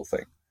local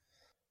thing.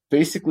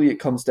 Basically, it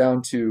comes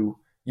down to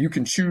you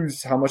can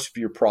choose how much of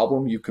your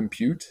problem you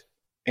compute,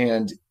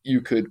 and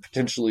you could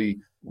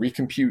potentially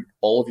recompute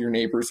all of your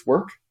neighbors'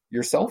 work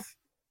yourself,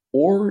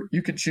 or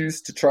you could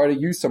choose to try to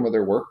use some of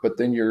their work, but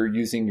then you're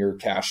using your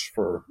cache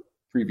for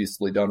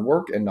previously done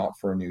work and not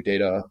for new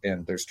data,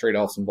 and there's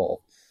trade-offs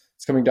involved.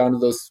 It's coming down to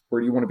those,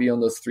 where do you want to be on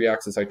those 3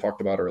 axes I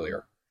talked about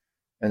earlier?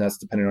 And that's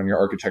dependent on your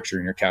architecture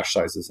and your cache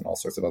sizes and all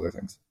sorts of other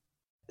things.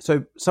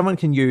 So someone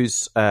can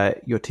use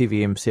your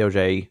TVM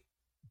CLJ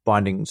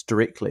bindings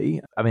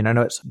directly. I mean, I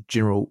know it's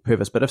general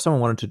purpose, but if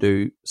someone wanted to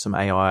do some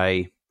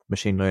AI,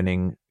 machine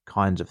learning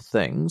kinds of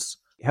things,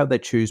 how would they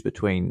choose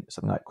between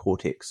something like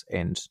Cortex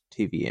and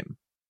TVM?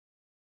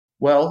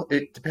 Well,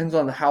 it depends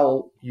on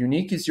how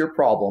unique is your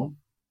problem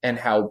and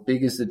how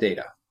big is the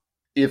data.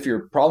 If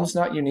your problem's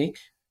not unique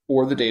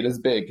or the data is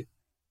big,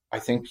 I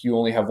think you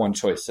only have one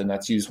choice, and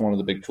that's use one of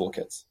the big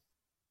toolkits.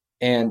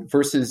 And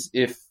versus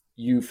if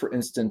you, for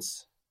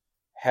instance,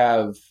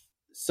 have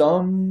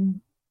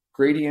some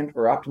gradient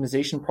or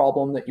optimization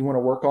problem that you want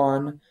to work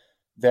on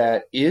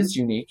that is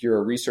unique, you're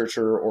a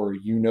researcher or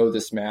you know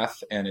this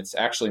math and it's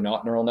actually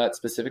not neural net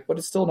specific, but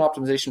it's still an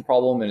optimization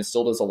problem and it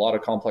still does a lot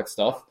of complex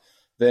stuff,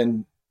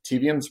 then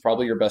TVM is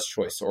probably your best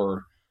choice.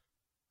 Or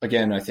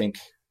again, I think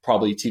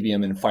probably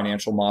TVM in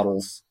financial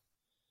models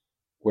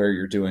where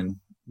you're doing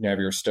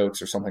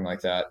Navier-Stokes or something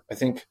like that. I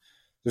think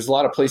there's a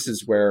lot of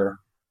places where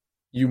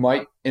you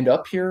might end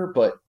up here,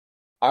 but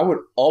I would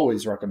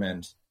always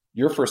recommend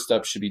your first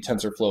step should be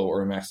TensorFlow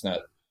or MaxNet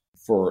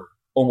for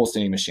almost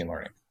any machine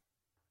learning.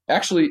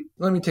 Actually,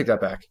 let me take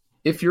that back.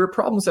 if your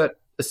problem's at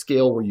a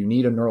scale where you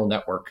need a neural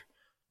network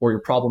or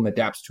your problem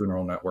adapts to a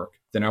neural network,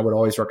 then I would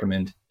always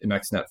recommend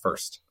MXNet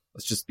first.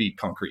 Let's just be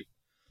concrete.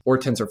 Or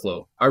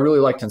TensorFlow. I really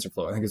like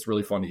TensorFlow. I think it's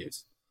really fun to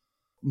use.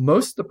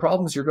 Most of the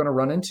problems you're going to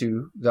run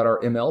into that are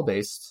ML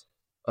based,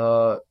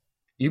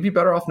 you'd be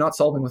better off not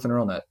solving with a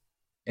neural net.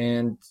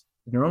 And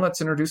neural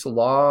nets introduce a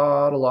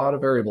lot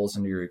of variables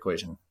into your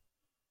equation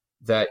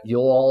that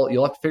you'll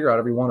have to figure out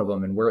every one of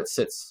them and where it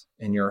sits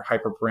in your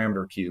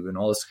hyperparameter cube and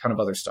all this kind of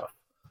other stuff.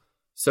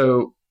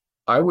 So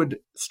I would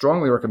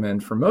strongly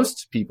recommend for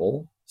most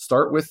people,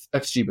 start with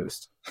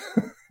XGBoost.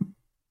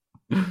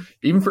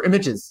 Even for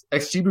images,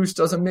 XGBoost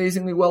does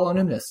amazingly well on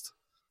MNIST.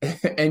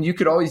 And you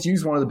could always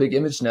use one of the big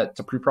ImageNet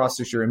to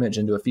preprocess your image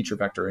into a feature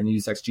vector and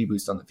use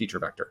XGBoost on the feature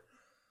vector.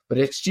 But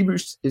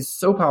XGBoost is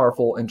so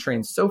powerful and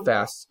trains so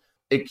fast.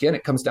 Again,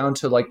 it comes down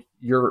to like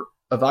your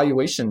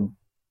evaluation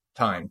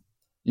time.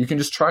 You can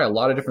just try a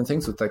lot of different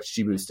things with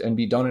XGBoost and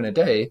be done in a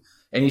day.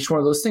 And each one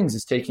of those things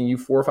is taking you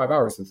 4 or 5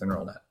 hours with a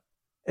neural net.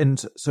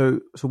 And so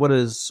what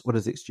is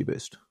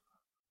XGBoost?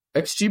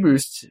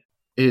 XGBoost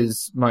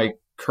is my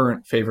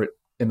current favorite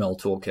ML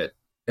toolkit.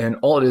 And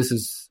all it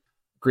is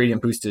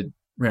gradient boosted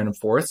random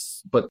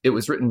forests, but it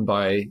was written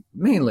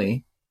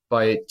mainly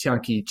by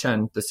Tianqi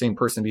Chen, the same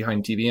person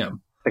behind TVM.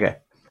 Okay.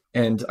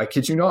 And I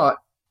kid you not,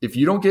 if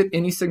you don't get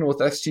any signal with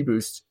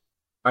XGBoost,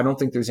 I don't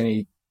think there's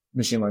any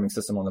machine learning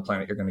system on the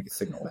planet you're going to get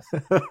signal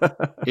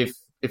with.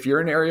 If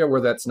you're in an area where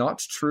that's not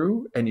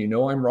true and you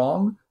know I'm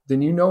wrong,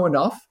 then you know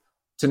enough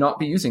to not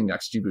be using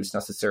XGBoost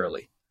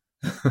necessarily.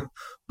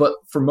 But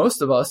for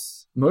most of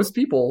us, most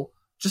people,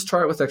 just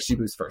try it with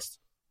XGBoost first.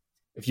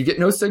 If you get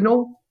no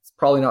signal, it's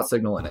probably not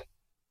signal in it.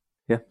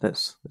 Yeah, that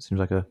seems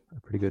like a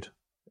pretty good,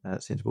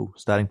 sensible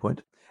starting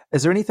point.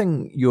 Is there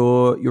anything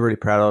you're really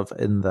proud of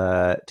in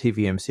the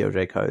TVM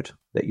CLJ code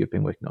that you've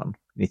been working on?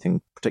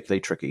 Anything particularly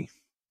tricky?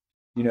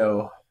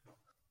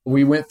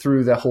 We went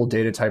through that whole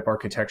data type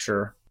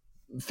architecture,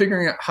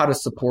 figuring out how to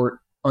support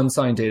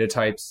unsigned data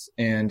types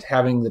and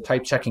having the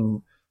type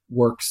checking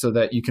work so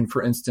that you can,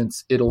 for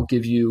instance, it'll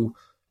give you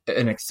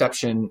an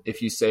exception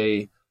if you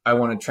say, I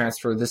want to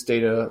transfer this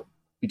data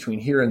between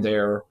here and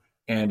there,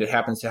 and it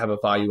happens to have a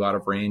value out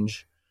of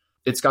range.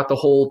 It's got the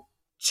whole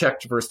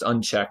checked versus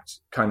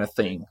unchecked kind of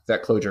thing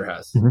that Clojure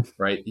has,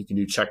 right? You can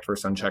do checked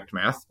versus unchecked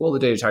math. Well, the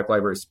data type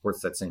library supports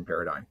that same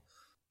paradigm,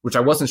 which I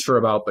wasn't sure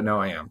about, but now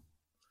I am.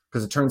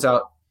 Because it turns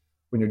out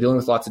when you're dealing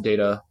with lots of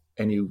data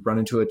and you run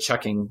into a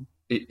checking,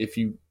 if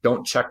you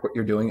don't check what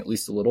you're doing at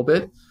least a little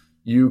bit,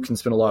 you can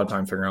spend a lot of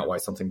time figuring out why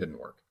something didn't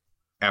work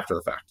after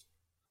the fact.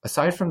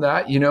 Aside from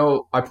that,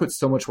 I put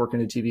so much work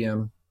into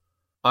TVM.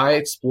 I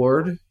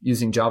explored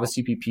using Java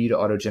CPP to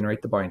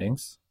auto-generate the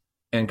bindings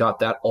and got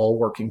that all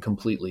working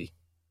completely.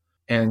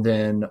 And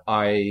then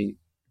I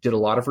did a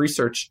lot of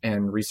research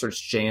and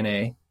researched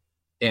JNA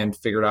and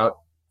figured out,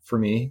 for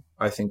me,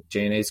 I think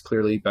JNA is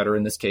clearly better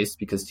in this case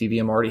because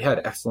TVM already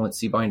had excellent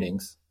C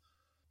bindings,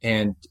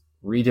 and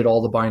redid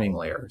all the binding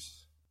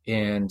layers.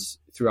 And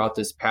throughout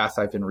this path,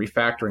 I've been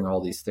refactoring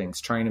all these things,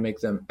 trying to make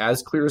them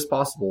as clear as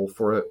possible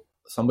for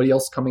somebody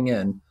else coming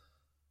in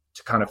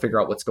to kind of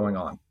figure out what's going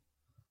on.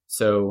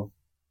 So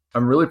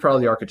I'm really proud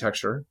of the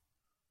architecture.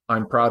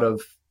 I'm proud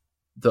of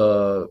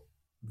the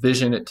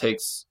vision it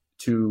takes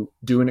to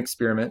do an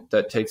experiment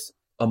that takes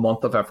a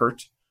month of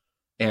effort.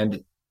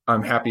 And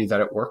I'm happy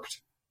that it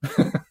worked.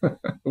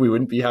 We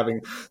wouldn't be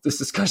having this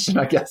discussion,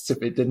 I guess,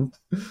 if it didn't.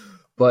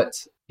 But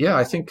yeah,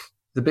 I think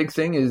the big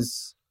thing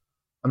is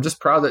I'm just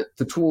proud that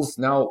the tool's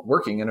now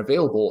working and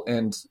available.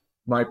 And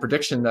my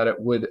prediction that it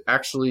would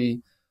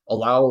actually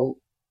allow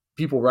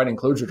people writing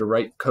Clojure to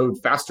write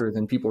code faster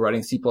than people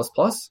writing C++,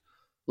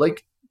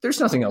 like, there's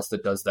nothing else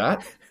that does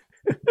that.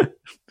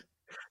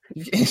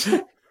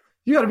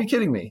 You got to be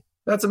kidding me.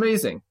 That's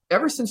amazing.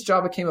 Ever since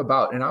Java came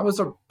about, and I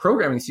was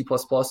programming C++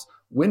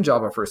 when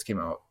Java first came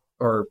out,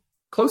 or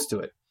close to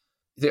it,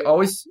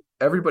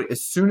 everybody,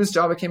 as soon as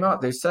Java came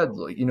out, they said,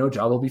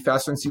 Java will be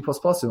faster than C++.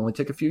 It'll only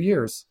take a few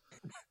years.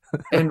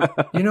 And,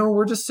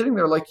 we're just sitting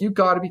there like, you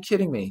got to be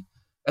kidding me.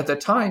 At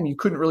that time, you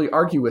couldn't really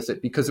argue with it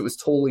because it was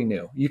totally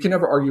new. You can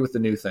never argue with the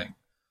new thing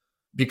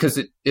because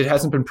it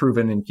hasn't been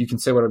proven, and you can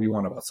say whatever you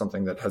want about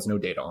something that has no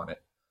data on it.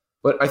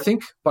 But I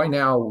think by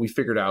now we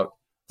figured out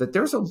that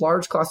there's a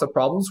large class of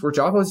problems where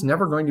Java is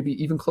never going to be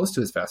even close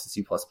to as fast as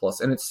C++,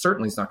 and it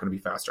certainly is not going to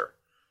be faster.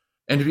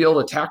 And to be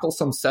able to tackle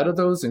some set of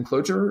those in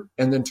Clojure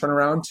and then turn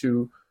around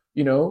to,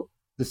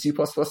 the C++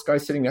 guy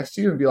sitting next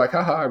to you and be like,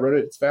 haha, I wrote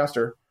it, it's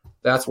faster.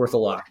 That's worth a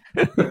lot.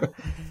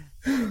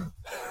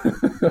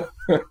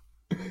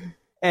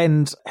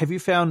 And have you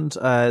found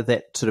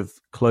that sort of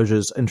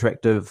Clojure's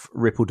interactive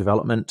REPL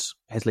development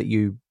has let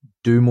you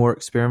do more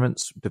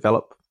experiments,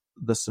 develop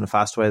this in a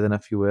faster way than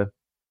if you were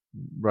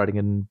writing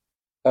in?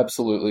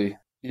 Absolutely.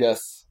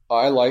 Yes.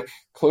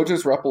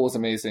 Clojure's REPL is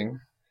amazing.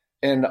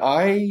 And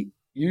I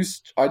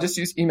just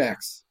use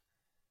Emacs,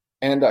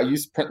 and I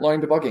use print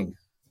line debugging.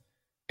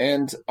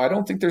 And I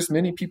don't think there's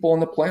many people on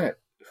the planet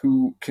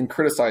who can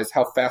criticize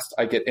how fast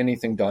I get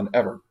anything done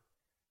ever.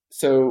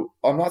 So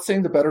I'm not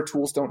saying the better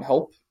tools don't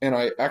help, and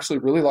I actually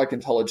really like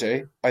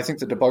IntelliJ. I think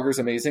the debugger is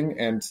amazing,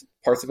 and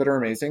parts of it are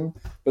amazing.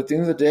 But at the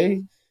end of the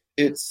day,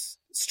 it's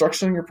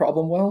structuring your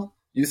problem well,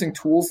 using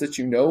tools that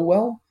you know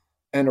well,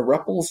 and a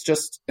REPL is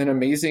just an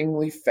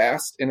amazingly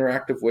fast,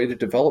 interactive way to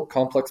develop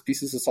complex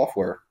pieces of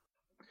software.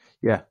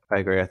 Yeah, I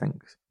agree. I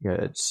think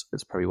it's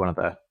probably one of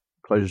the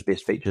Clojure's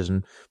best features,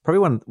 and probably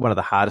one of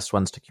the hardest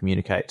ones to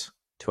communicate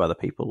to other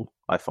people.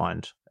 I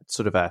find it's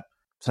sort of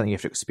something you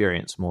have to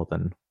experience more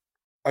than.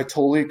 I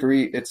totally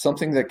agree. It's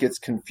something that gets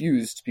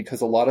confused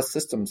because a lot of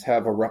systems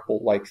have a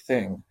REPL-like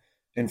thing,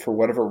 and for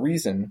whatever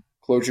reason,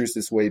 Clojure's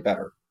is way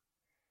better.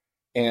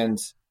 And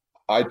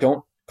I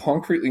don't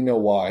concretely know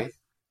why.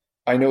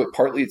 I know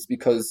partly it's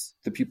because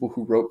the people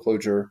who wrote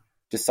Clojure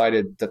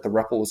decided that the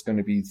REPL was going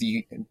to be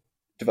the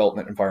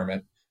development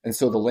environment. And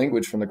so the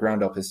language from the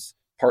ground up is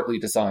partly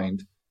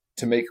designed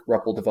to make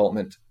REPL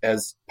development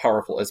as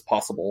powerful as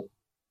possible.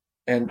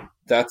 And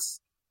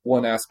that's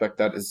one aspect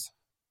that is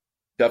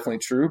definitely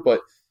true,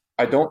 but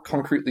I don't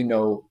concretely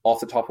know off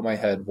the top of my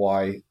head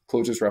why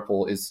Clojure's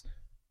REPL is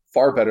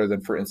far better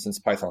than, for instance,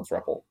 Python's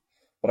REPL.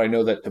 But I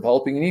know that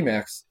developing in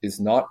Emacs is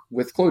not,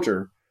 with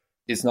Clojure,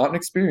 is not an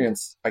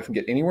experience I can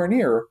get anywhere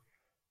near,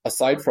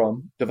 aside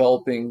from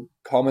developing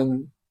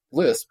Common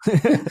Lisp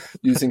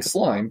using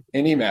Slime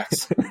in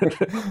Emacs.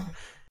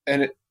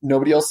 And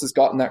nobody else has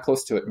gotten that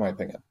close to it, in my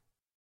opinion.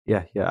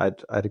 Yeah,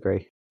 I'd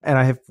agree. And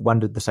I have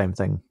wondered the same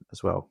thing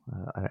as well.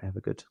 I don't have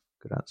a good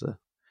answer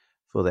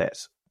for that.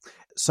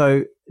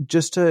 So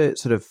just to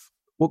sort of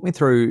walk me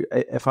through,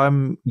 if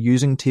I'm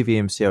using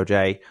TVM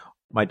CLJ,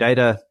 my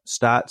data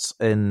starts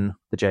in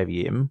the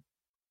JVM.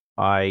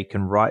 I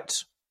can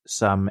write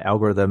some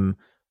algorithm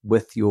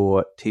with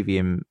your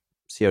TVM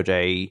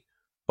CLJ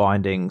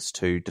bindings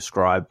to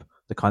describe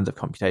the kinds of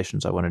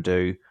computations I want to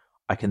do.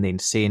 I can then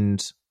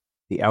send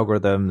the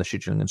algorithm, the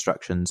scheduling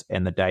instructions,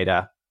 and the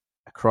data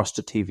across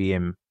to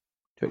TVM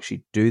to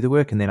actually do the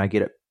work, and then I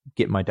get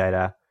my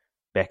data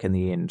back in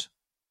the end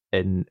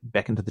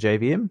back into the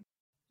JVM?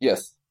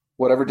 Yes,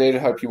 whatever data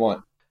type you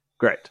want.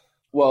 Great.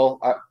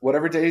 Well,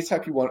 whatever data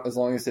type you want, as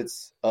long as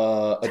it's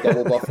a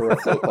double buffer, a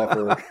float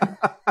buffer, a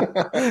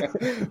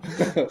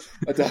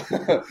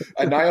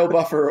NIO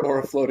buffer, or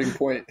a floating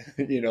point,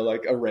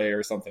 like array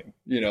or something.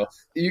 You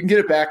can get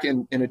it back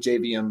in a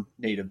JVM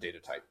native data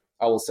type.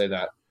 I will say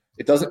that.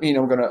 It doesn't mean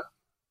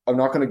I'm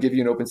not gonna give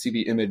you an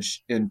OpenCV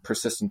image in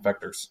persistent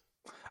vectors.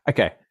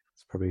 Okay,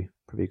 it's probably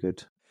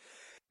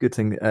good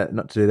thing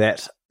not to do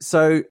that.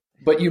 So,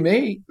 but you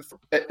may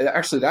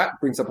actually, that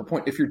brings up a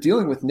point. If you're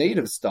dealing with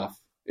native stuff,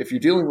 if you're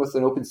dealing with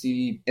an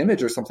OpenCV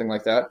image or something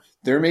like that,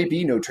 there may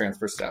be no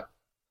transfer step.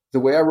 The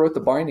way I wrote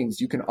the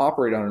bindings, you can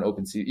operate on an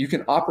OpenCV. You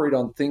can operate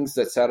on things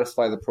that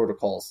satisfy the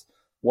protocols.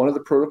 One of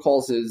the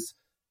protocols is,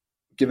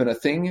 given a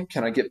thing,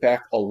 can I get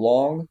back a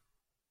long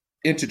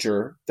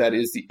integer that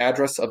is the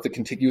address of the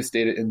contiguous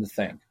data in the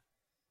thing?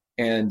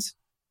 And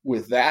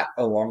with that,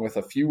 along with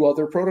a few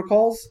other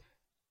protocols,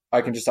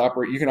 I can just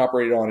operate. You can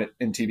operate on it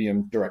in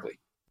TVM directly,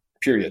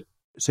 period.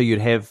 So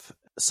you'd have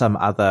some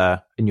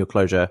other, in your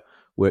Clojure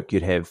work,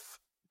 you'd have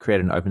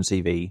created an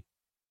OpenCV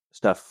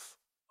stuff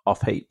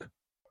off heap.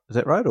 Is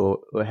that right? Or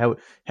how?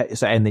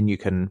 So, and then you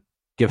can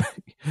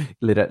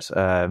let it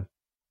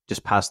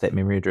just pass that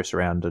memory address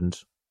around and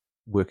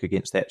work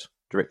against that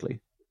directly.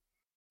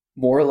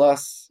 More or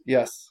less,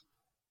 yes.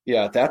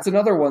 Yeah, that's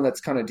another one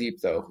that's kind of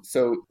deep, though.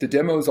 So the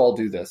demos all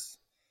do this.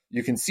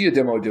 You can see a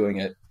demo doing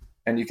it,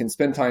 and you can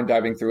spend time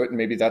diving through it, and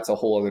maybe that's a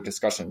whole other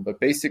discussion. But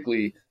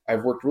basically,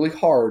 I've worked really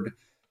hard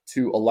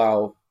to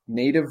allow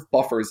native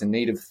buffers and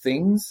native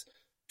things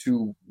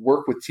to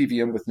work with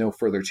TVM with no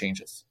further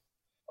changes,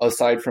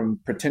 aside from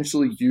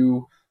potentially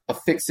you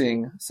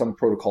affixing some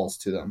protocols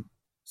to them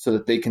so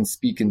that they can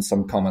speak in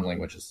some common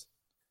languages.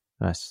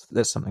 Nice.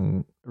 That's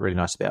something really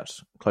nice about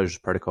Clojure's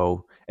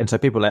protocol. And so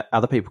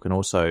other people can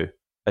also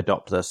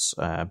adopt this.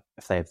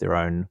 If they have their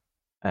own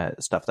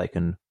stuff, they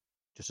can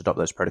just adopt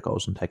those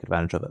protocols and take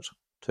advantage of it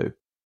too.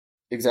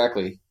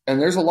 Exactly. And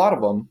there's a lot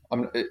of them.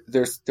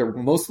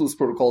 Most of those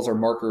protocols are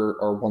marker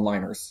or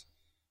one-liners.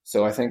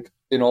 So I think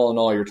in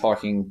all, you're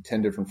talking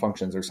 10 different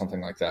functions or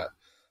something like that.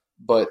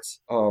 But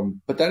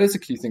that is a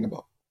key thing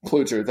about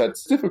Clojure.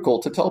 That's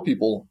difficult to tell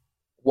people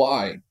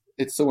why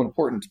it's so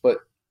important. But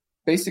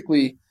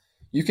basically,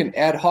 you can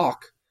ad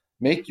hoc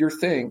make your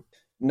thing,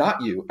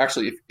 not you.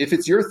 Actually, if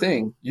it's your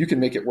thing, you can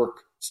make it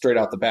work straight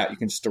out the bat. You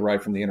can just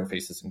derive from the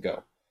interfaces and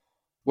go.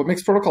 What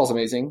makes protocols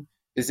amazing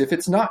is if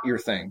it's not your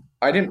thing.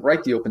 I didn't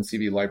write the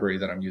OpenCV library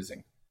that I'm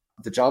using.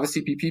 The Java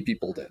CPP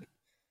people did.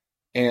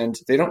 And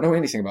they don't know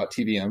anything about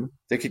TVM.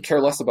 They could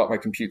care less about my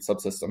compute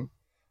subsystem.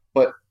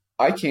 But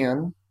I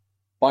can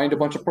bind a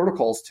bunch of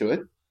protocols to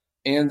it,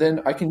 and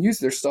then I can use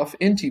their stuff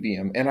in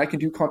TVM, and I can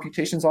do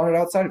computations on it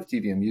outside of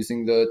TVM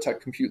using the tech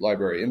compute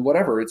library and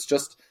whatever. It's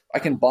just, I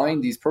can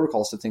bind these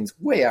protocols to things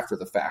way after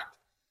the fact.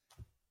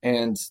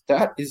 And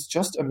that is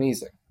just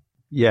amazing.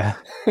 Yeah.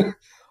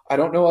 I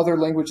don't know other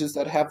languages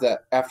that have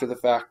that after the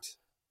fact,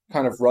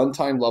 kind of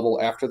runtime level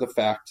after the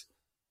fact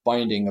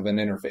binding of an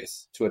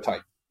interface to a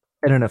type.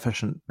 In an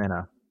efficient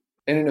manner.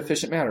 In an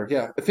efficient manner,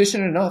 yeah.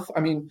 Efficient enough.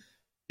 I mean,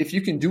 if you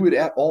can do it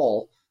at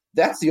all,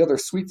 that's the other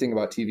sweet thing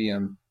about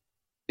TVM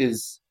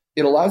is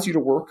it allows you to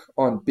work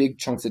on big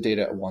chunks of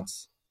data at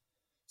once.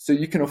 So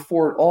you can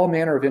afford all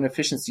manner of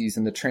inefficiencies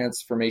in the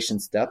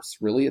transformation steps,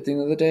 really, at the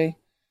end of the day,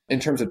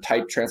 in terms of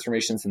type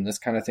transformations and this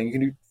kind of thing. You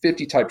can do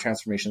 50 type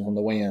transformations on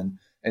the way in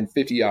and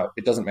 50 out.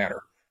 It doesn't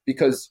matter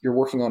because you're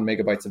working on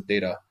megabytes of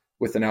data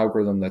with an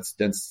algorithm that's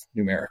dense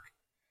numeric.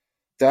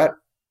 That,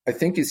 I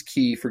think, is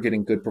key for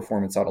getting good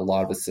performance out of a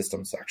lot of the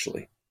systems,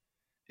 actually,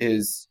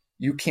 is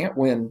you can't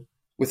win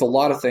with a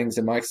lot of things,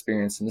 in my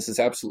experience, and this is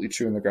absolutely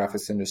true in the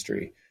graphics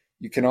industry.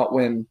 You cannot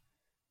win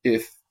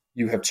if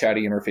you have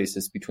chatty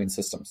interfaces between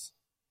systems.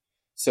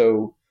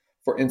 So,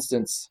 for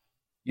instance,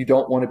 you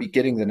don't want to be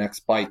getting the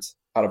next byte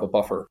out of a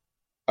buffer.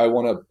 I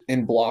want to,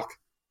 in block,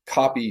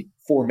 copy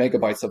 4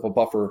 megabytes of a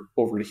buffer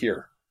over to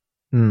here.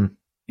 Mm.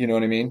 You know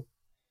what I mean?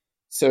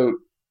 So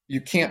you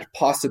can't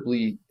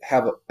possibly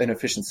have an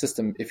efficient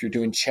system if you're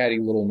doing chatty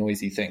little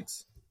noisy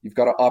things. You've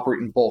got to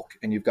operate in bulk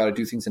and you've got to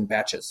do things in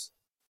batches.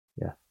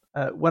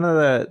 Yeah. One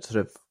other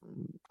sort of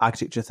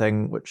architecture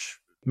thing, which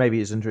maybe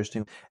is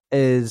interesting,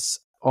 is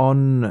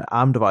on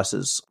ARM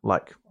devices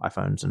like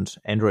iPhones and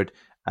Android,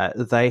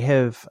 they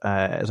have,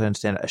 as I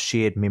understand it, a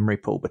shared memory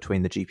pool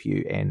between the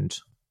GPU and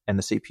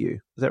the CPU.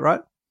 Is that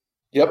right?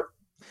 Yep.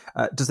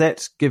 Does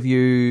that give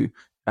you...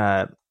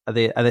 Are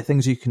there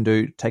things you can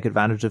do to take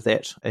advantage of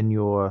that in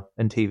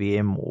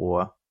TVM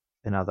or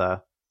in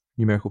other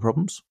numerical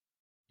problems?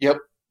 Yep,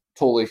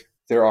 totally.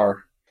 There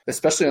are,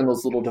 especially on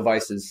those little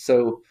devices.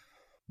 So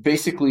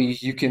basically,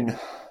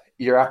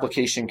 your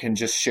application can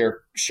just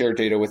share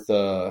data with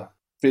the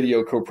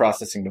video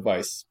co-processing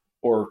device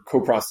or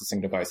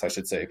co-processing device, I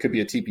should say. It could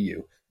be a TPU.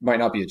 It might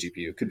not be a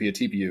GPU. It could be a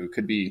TPU. It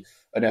could be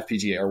an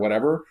FPGA or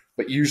whatever.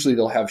 But usually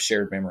they'll have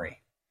shared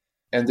memory.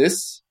 And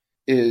this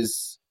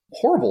is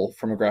horrible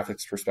from a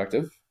graphics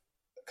perspective,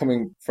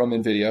 coming from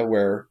NVIDIA,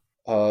 where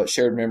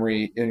shared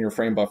memory in your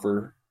frame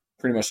buffer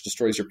pretty much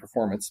destroys your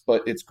performance.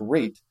 But it's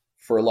great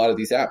for a lot of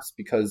these apps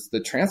because the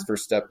transfer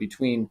step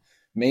between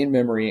main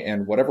memory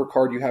and whatever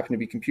card you happen to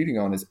be computing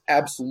on is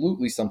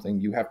absolutely something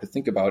you have to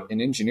think about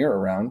and engineer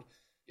around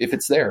if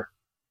it's there.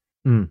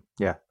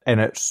 Yeah. And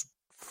it's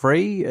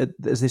free?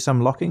 Is there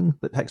some locking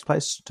that takes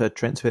place to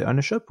transfer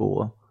ownership,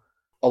 or?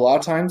 A lot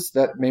of times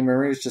that main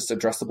memory is just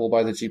addressable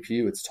by the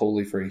GPU. It's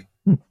totally free.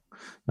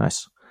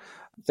 Nice.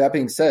 That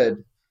being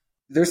said,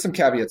 there's some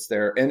caveats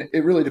there, and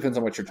it really depends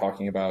on what you're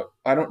talking about.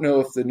 I don't know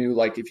if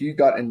if you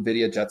got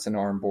NVIDIA Jetson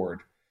ARM board,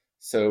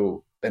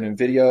 so an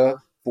NVIDIA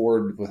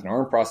board with an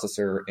ARM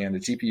processor and a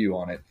GPU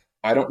on it,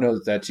 I don't know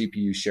that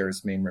GPU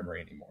shares main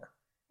memory anymore.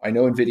 I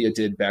know NVIDIA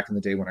did back in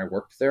the day when I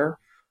worked there,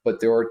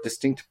 but there are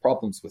distinct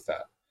problems with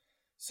that.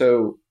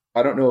 So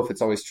I don't know if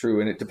it's always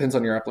true, and it depends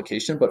on your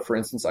application. But for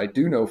instance, I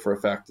do know for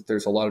a fact that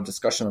there's a lot of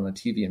discussion on the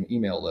TVM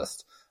email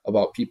list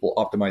about people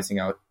optimizing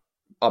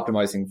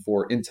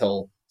for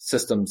Intel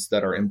systems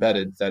that are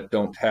embedded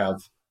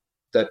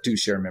that do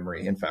share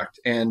memory, in fact.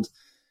 And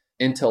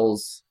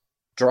Intel's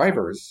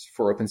drivers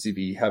for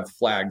OpenCV have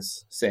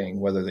flags saying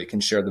whether they can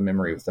share the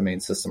memory with the main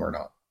system or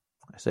not.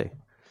 I see.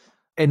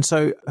 And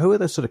so who are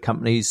the sort of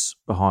companies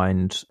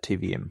behind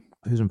TVM?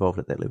 Who's involved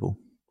at that level?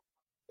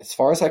 As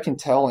far as I can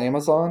tell,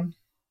 Amazon,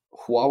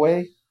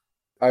 Huawei.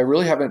 I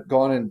really haven't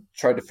gone and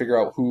tried to figure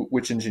out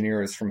which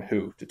engineer is from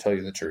who, to tell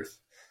you the truth.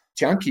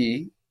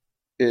 Jianqi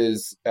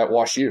is at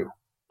WashU.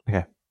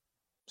 Okay.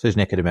 So he's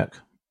an academic.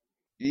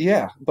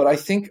 Yeah, but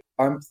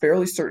I'm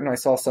fairly certain I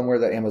saw somewhere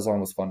that Amazon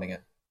was funding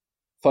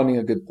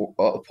a good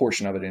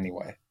portion of it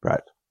anyway.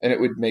 Right. And it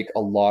would make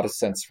a lot of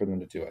sense for them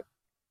to do it.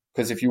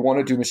 Because if you want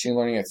to do machine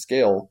learning at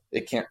scale,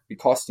 it can't be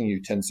costing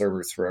you 10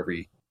 servers for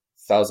every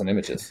 1,000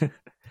 images.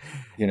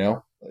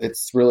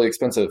 It's really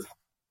expensive.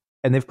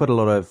 And they've put a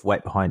lot of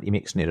weight behind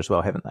MXNet as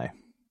well, haven't they?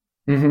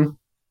 Mm-hmm.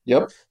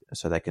 Yep.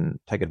 So they can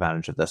take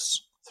advantage of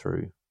this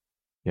through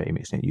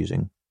MXNet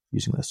using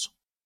this.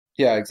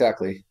 Yeah,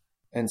 exactly.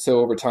 And so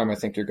over time, I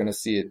think you're going to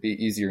see it be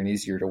easier and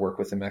easier to work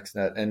with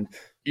MXNet. And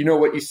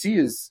what you see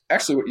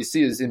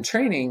is in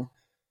training,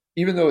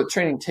 even though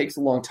training takes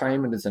a long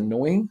time and is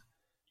annoying,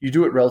 you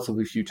do it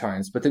relatively few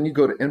times. But then you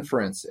go to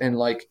inference, and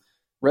like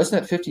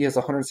ResNet 50 has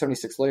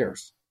 176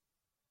 layers.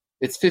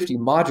 It's 50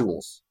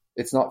 modules.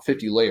 It's not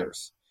 50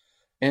 layers.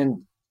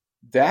 And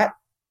that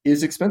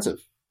is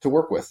expensive to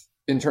work with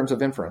in terms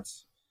of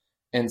inference.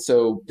 And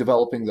so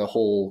developing the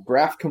whole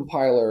graph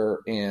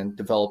compiler and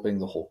developing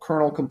the whole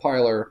kernel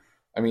compiler,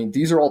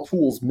 these are all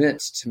tools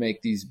meant to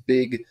make these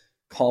big,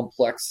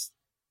 complex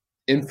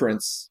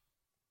inference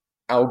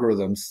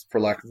algorithms, for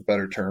lack of a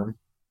better term,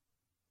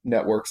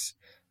 networks,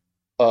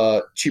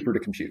 cheaper to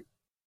compute.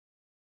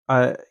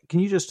 Can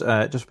you just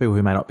for people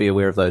who may not be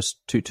aware of those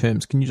two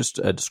terms, can you just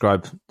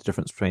describe the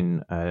difference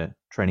between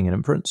training and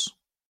inference?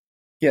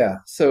 Yeah,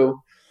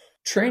 so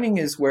training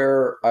is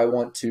where I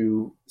want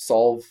to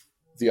solve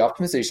the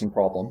optimization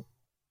problem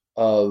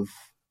of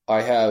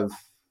I have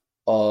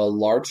a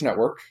large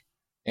network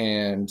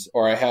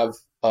or I have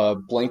a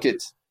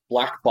blanket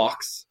black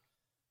box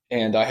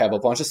and I have a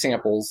bunch of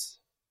samples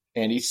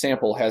and each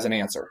sample has an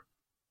answer.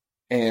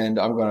 And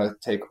I'm going to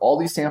take all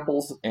these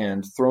samples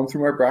and throw them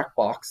through my black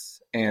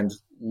box and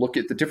look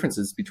at the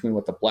differences between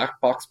what the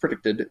black box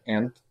predicted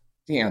and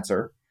the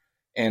answer.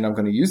 And I'm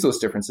going to use those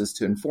differences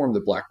to inform the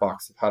black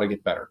box of how to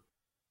get better.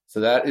 So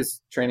that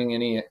is training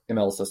any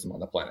ML system on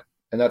the planet.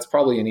 And that's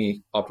probably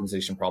any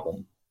optimization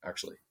problem,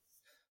 actually.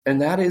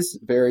 And that is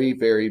very,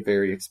 very,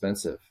 very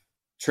expensive.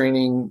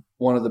 Training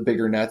one of the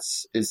bigger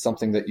nets is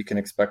something that you can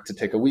expect to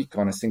take a week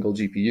on a single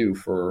GPU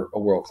for a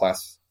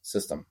world-class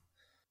system.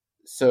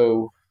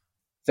 So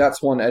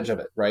that's one edge of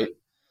it, right?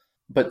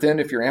 But then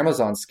if you're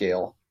Amazon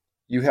scale,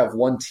 you have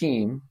one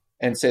team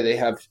and say they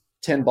have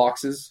 10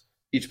 boxes,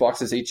 each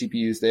box has 8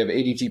 GPUs, they have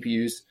 80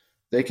 GPUs,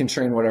 they can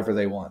train whatever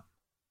they want.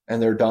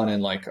 And they're done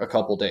in like a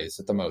couple days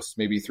at the most,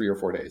 maybe 3 or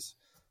 4 days.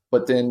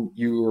 But then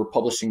you are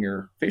publishing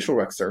your facial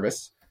rec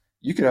service,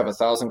 you could have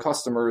 1,000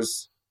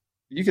 customers,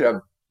 you could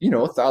have,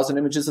 1,000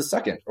 images a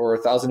second or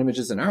 1,000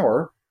 images an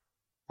hour,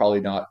 probably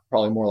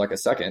more like a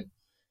second,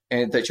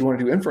 and that you want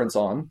to do inference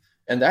on.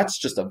 And that's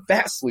just a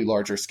vastly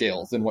larger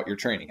scale than what you're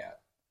training at.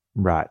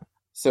 Right.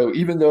 So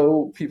even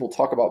though people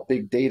talk about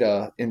big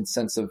data in the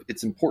sense of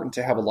it's important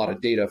to have a lot of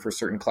data for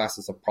certain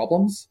classes of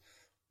problems,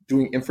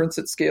 doing inference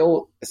at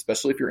scale,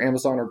 especially if you're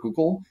Amazon or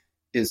Google,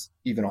 is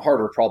even a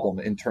harder problem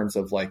in terms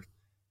of like,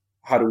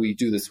 how do we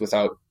do this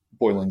without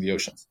boiling the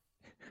oceans?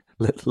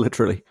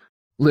 Literally.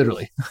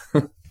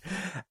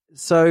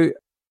 So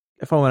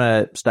if I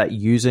want to start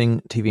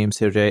using TVM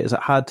CLJ, is it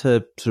hard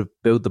to sort of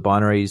build the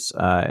binaries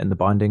and the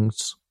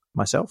bindings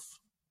myself?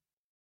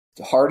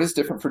 Hard is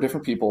different for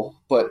different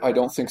people, but I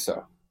don't think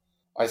so.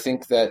 I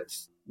think that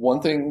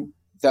one thing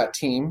that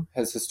team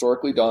has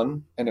historically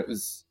done, and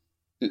this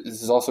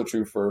is also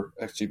true for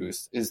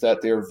XGBoost, is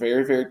that they're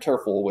very, very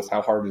careful with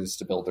how hard it is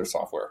to build their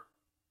software.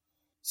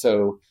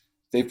 So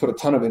they've put a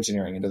ton of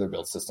engineering into their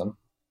build system.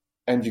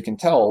 And you can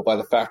tell by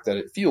the fact that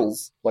it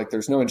feels like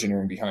there's no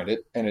engineering behind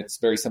it, and it's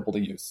very simple to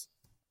use.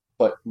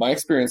 But my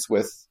experience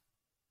with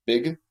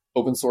big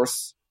open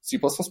source C++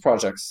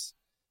 projects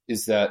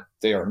is that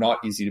they are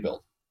not easy to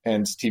build.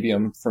 And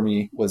TVM for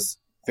me was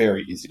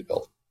very easy to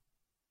build.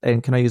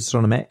 And can I use this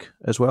on a Mac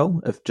as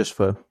well, if just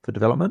for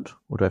development,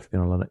 or do I have to be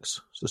on a Linux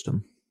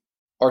system?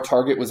 Our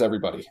target was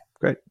everybody.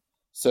 Great.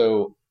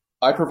 So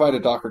I provide a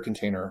Docker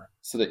container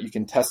so that you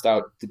can test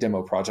out the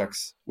demo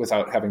projects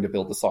without having to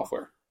build the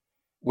software,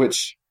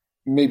 which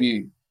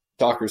maybe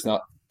Docker's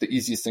not the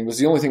easiest thing. It was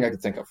the only thing I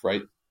could think of,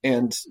 right?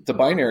 And the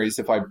binaries,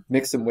 if I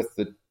mix them with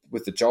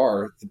the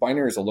jar, the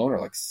binaries alone are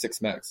like 6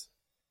 megs.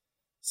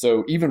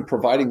 So even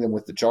providing them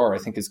with the jar, I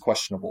think, is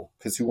questionable,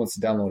 because who wants to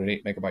download an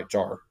 8 megabyte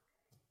jar?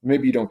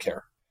 Maybe you don't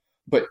care.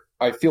 But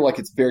I feel like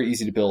it's very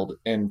easy to build.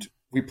 And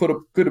we put a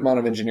good amount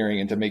of engineering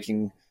into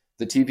making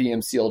the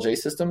TVM CLJ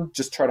system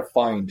just try to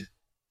find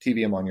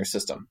TVM on your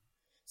system.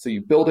 So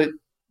you build it,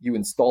 you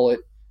install it.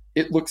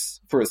 It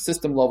looks for a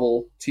system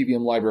level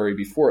TVM library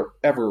before it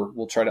ever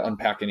will try to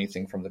unpack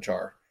anything from the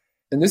jar.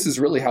 And this is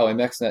really how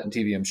MXNet and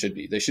TVM should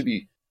be. They should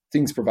be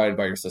things provided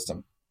by your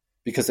system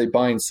because they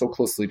bind so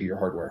closely to your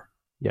hardware.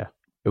 Yeah,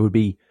 it would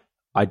be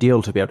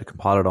ideal to be able to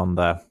compile it on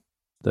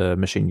the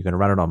machine you're going to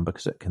run it on,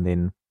 because it can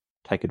then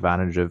take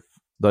advantage of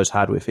those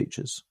hardware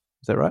features.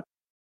 Is that right?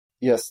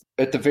 Yes.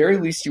 At the very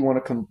least, you want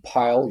to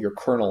compile your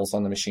kernels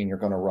on the machine you're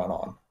going to run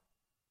on.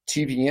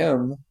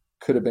 TVM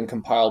could have been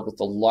compiled with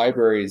the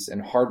libraries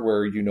and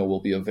hardware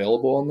will be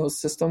available on those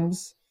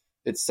systems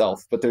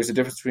itself. But there's a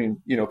difference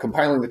between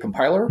compiling the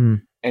compiler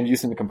and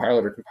using the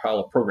compiler to compile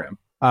a program.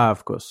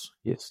 Of course.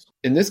 Yes.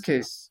 In this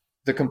case,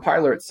 the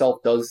compiler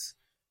itself does.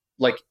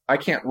 Like, I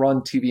can't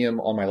run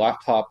TVM on my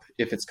laptop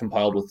if it's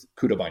compiled with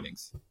CUDA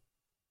bindings.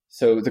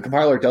 So the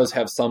compiler does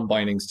have some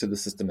bindings to the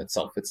system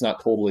itself. It's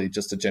not totally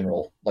just a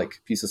general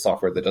piece of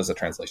software that does a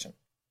translation.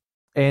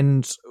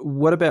 And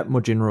what about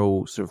more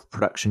general sort of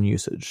production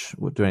usage?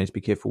 Do I need to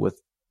be careful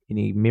with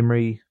any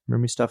memory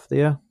stuff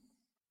there?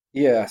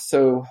 Yeah,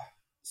 so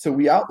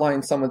we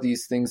outlined some of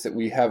these things that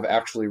we have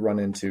actually run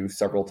into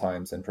several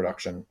times in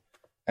production.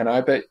 And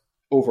I bet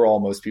overall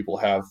most people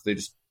have. They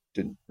just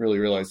didn't really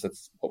realize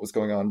that's what was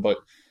going on. But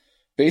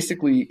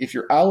basically, if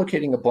you're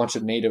allocating a bunch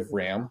of native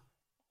RAM,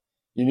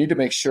 you need to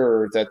make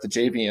sure that the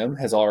JVM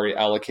has already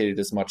allocated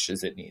as much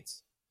as it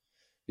needs.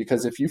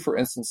 Because if you, for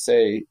instance,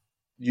 say,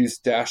 use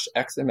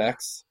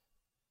 -XMX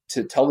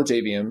to tell the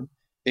JVM,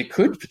 it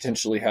could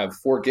potentially have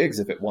 4 gigs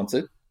if it wants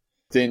it.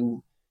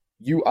 Then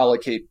you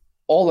allocate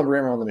all the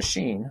RAM on the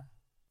machine.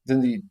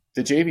 Then the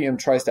JVM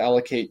tries to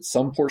allocate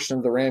some portion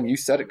of the RAM you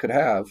said it could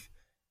have.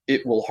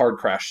 It will hard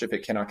crash if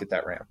it cannot get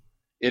that RAM.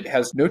 It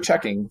has no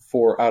checking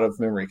for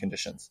out-of-memory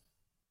conditions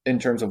in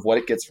terms of what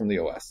it gets from the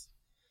OS.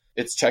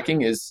 Its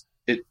checking is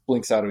it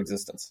blinks out of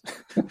existence.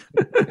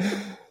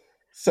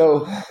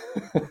 So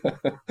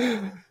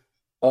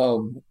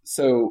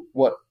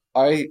what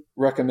I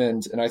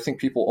recommend, and I think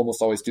people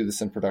almost always do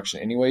this in production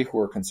anyway who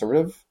are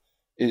conservative,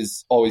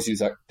 is always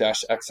use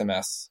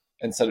 -XMS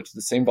and set it to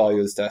the same value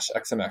as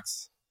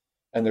 -XMX.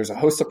 And there's a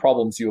host of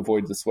problems you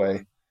avoid this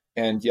way.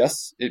 And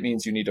yes, it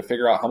means you need to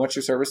figure out how much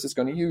your service is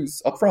going to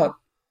use up front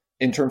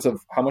in terms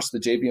of how much the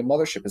JVM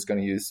mothership is going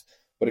to use.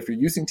 But if you're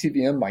using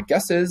TVM, my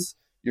guess is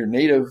Your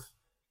native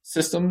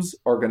systems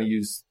are going to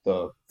use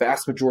the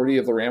vast majority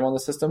of the RAM on the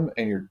system,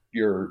 and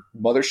your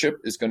mothership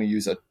is going to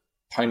use a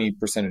tiny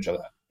percentage of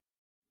that.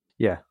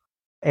 Yeah.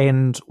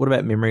 And what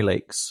about memory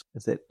leaks?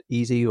 Is that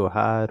easy or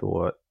hard,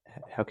 or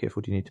how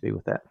careful do you need to be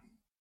with that?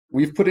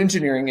 We've put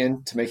engineering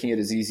into making it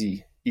as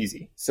easy.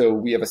 So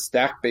we have a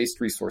stack-based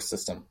resource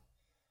system.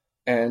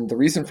 And the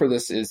reason for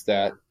this is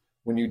that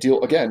when you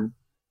deal, again,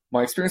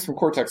 my experience from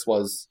Cortex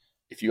was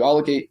if you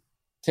allocate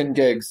 10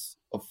 gigs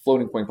of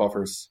floating point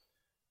buffers,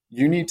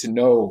 you need to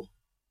know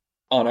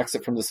on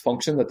exit from this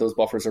function that those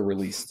buffers are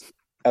released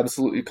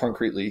absolutely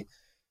concretely.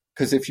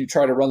 Because if you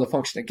try to run the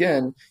function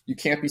again, you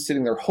can't be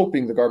sitting there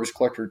hoping the garbage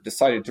collector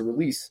decided to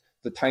release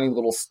the tiny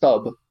little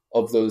stub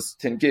of those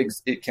 10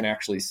 gigs it can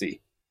actually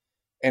see.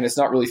 And it's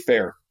not really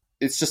fair.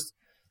 It's just,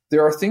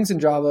 there are things in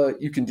Java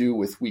you can do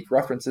with weak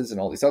references and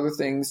all these other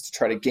things to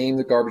try to game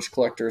the garbage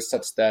collector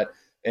such that,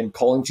 and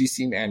calling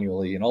GC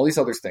manually and all these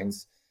other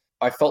things.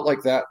 I felt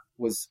like that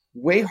was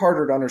way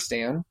harder to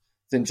understand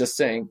than just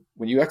saying,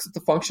 when you exit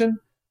the function,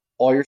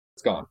 all your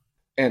shit's gone.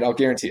 And I'll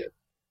guarantee it.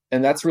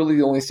 And that's really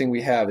the only thing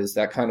we have is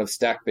that kind of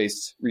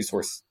stack-based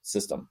resource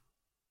system.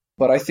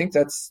 But I think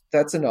that's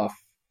enough.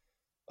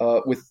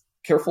 With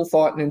careful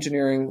thought and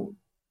engineering,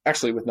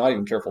 actually with not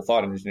even careful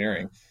thought and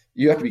engineering,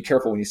 you have to be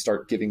careful when you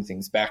start giving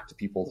things back to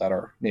people that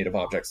are native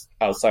objects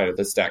outside of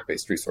the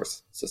stack-based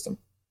resource system.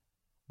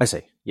 I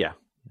see. Yeah.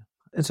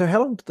 And so how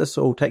long did this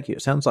all take you?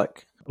 It sounds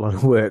like a lot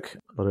of work,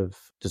 a lot of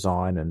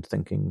design and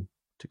thinking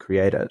to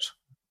create it.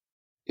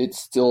 It's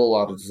still a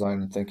lot of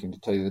design and thinking, to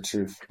tell you the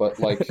truth. But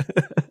my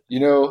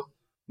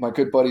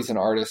good buddy's an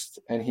artist,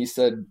 and he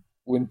said,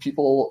 when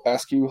people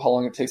ask you how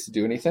long it takes to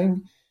do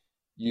anything,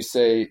 you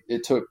say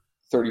it took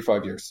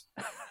 35 years.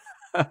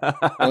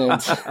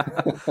 And,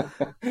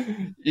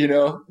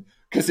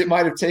 because it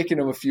might have taken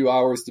him a few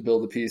hours to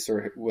build a piece,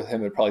 or with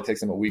him, it probably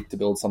takes him a week to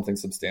build something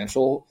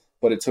substantial,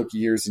 but it took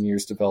years and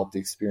years to develop the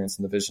experience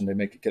and the vision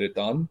to get it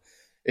done.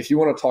 If you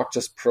want to talk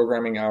just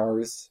programming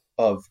hours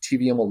of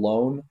TVM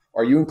alone,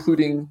 are you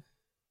including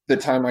the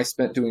time I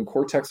spent doing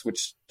Cortex,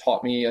 which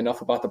taught me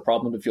enough about the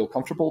problem to feel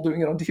comfortable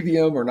doing it on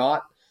TVM or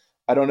not?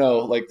 I don't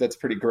know. That's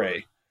pretty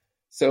gray.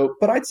 So,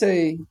 but I'd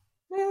say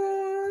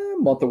a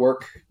month of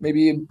work,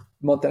 maybe a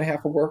month and a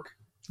half of work.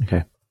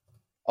 Okay.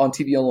 On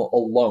TVM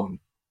alone,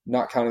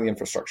 not counting the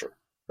infrastructure.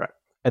 Right.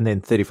 And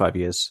then 35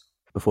 years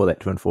before that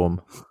to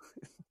inform.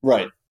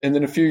 Right. And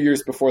then a few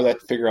years before that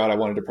to figure out I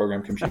wanted to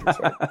program computers.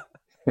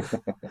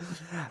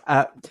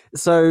 Right?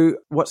 So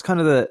what's kind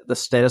of the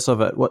status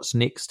of it? What's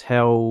next?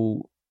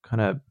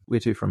 Where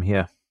to from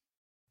here?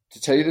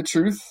 To tell you the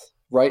truth,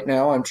 right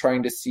now I'm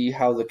trying to see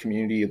how the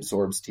community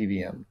absorbs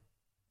TVM.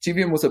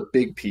 TVM was a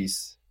big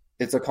piece.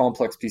 It's a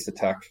complex piece of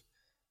tech.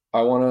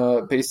 I want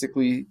to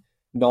basically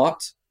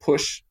not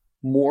push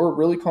more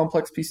really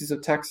complex pieces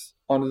of tech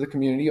onto the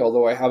community,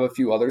 although I have a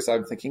few others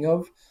I'm thinking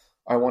of.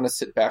 I want to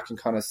sit back and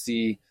kind of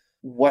see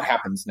what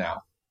happens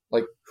now.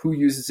 Like, who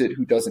uses it,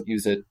 who doesn't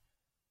use it,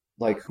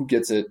 who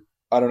gets it.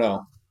 I don't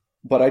know.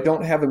 But I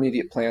don't have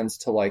immediate plans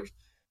to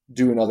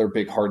do another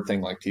big hard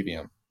thing like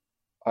TVM.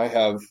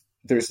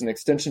 There's an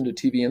extension to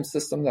TVM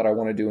system that I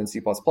want to do in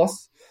C++,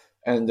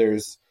 and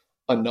there's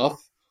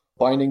enough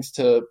bindings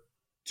to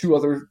two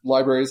other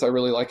libraries I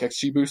really like.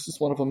 XGBoost is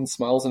one of them, and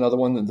Smile's another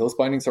one, and those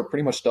bindings are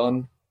pretty much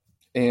done.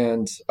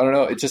 And I don't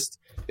know,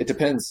 it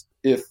depends.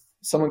 If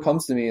someone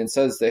comes to me and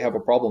says they have a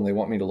problem they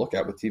want me to look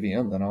at with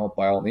TVM, then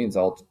by all means,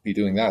 I'll be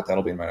doing that.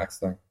 That'll be my next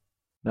thing.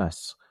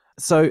 Nice.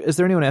 So is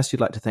there anyone else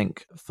you'd like to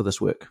thank for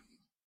this work?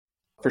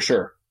 For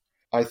sure.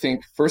 I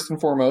think first and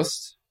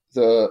foremost,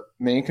 the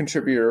main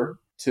contributor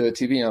to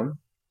TVM,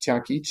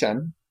 Tianqi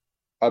Chen,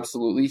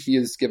 absolutely. He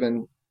has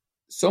given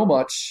so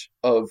much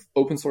of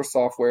open source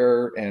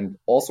software and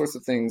all sorts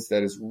of things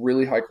that is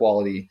really high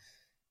quality.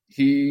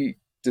 He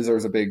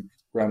deserves a big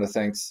round of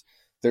thanks.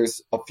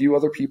 There's a few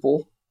other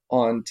people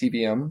on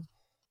TVM,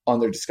 on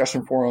their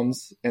discussion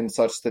forums and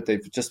such, that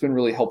they've just been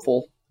really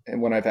helpful,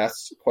 and when I've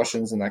asked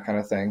questions and that kind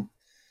of thing.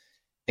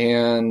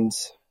 And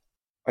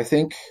I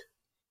think,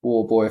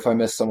 oh boy, if I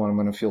miss someone, I'm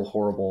going to feel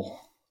horrible.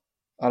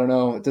 I don't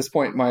know. At this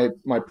point, my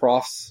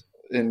profs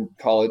in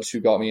college who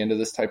got me into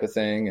this type of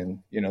thing, and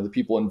the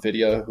people in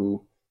NVIDIA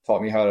who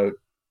taught me how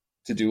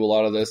to do a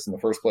lot of this in the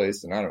first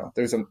place. And I don't know.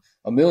 There's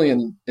a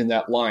million in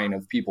that line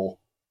of people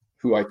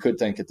who I could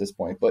thank at this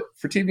point. But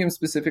for TVM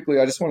specifically,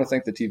 I just want to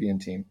thank the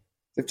TVM team.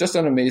 They've just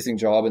done an amazing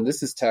job, and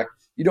this is tech.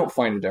 You don't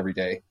find it every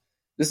day.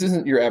 This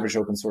isn't your average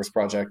open source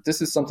project.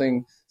 This is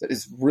something that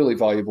is really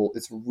valuable.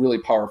 It's really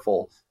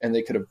powerful, and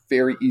they could have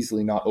very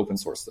easily not open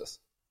sourced this.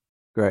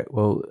 Great.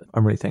 Well,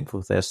 I'm really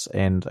thankful for this,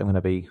 and I'm going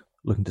to be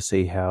looking to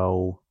see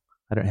how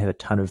I don't have a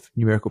ton of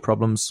numerical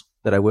problems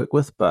that I work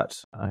with,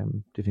 but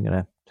I'm definitely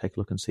going to take a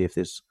look and see if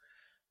there's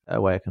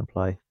a way I can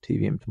apply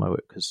TVM to my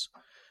work, because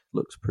it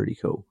looks pretty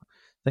cool.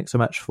 Thanks so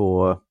much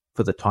for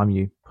the time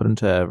you put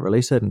into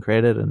release it and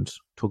create it and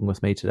talking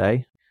with me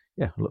today.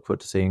 Yeah, I look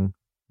forward to seeing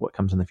what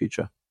comes in the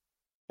future.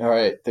 All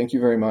right. Thank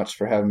you very much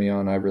for having me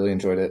on. I really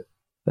enjoyed it.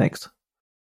 Thanks.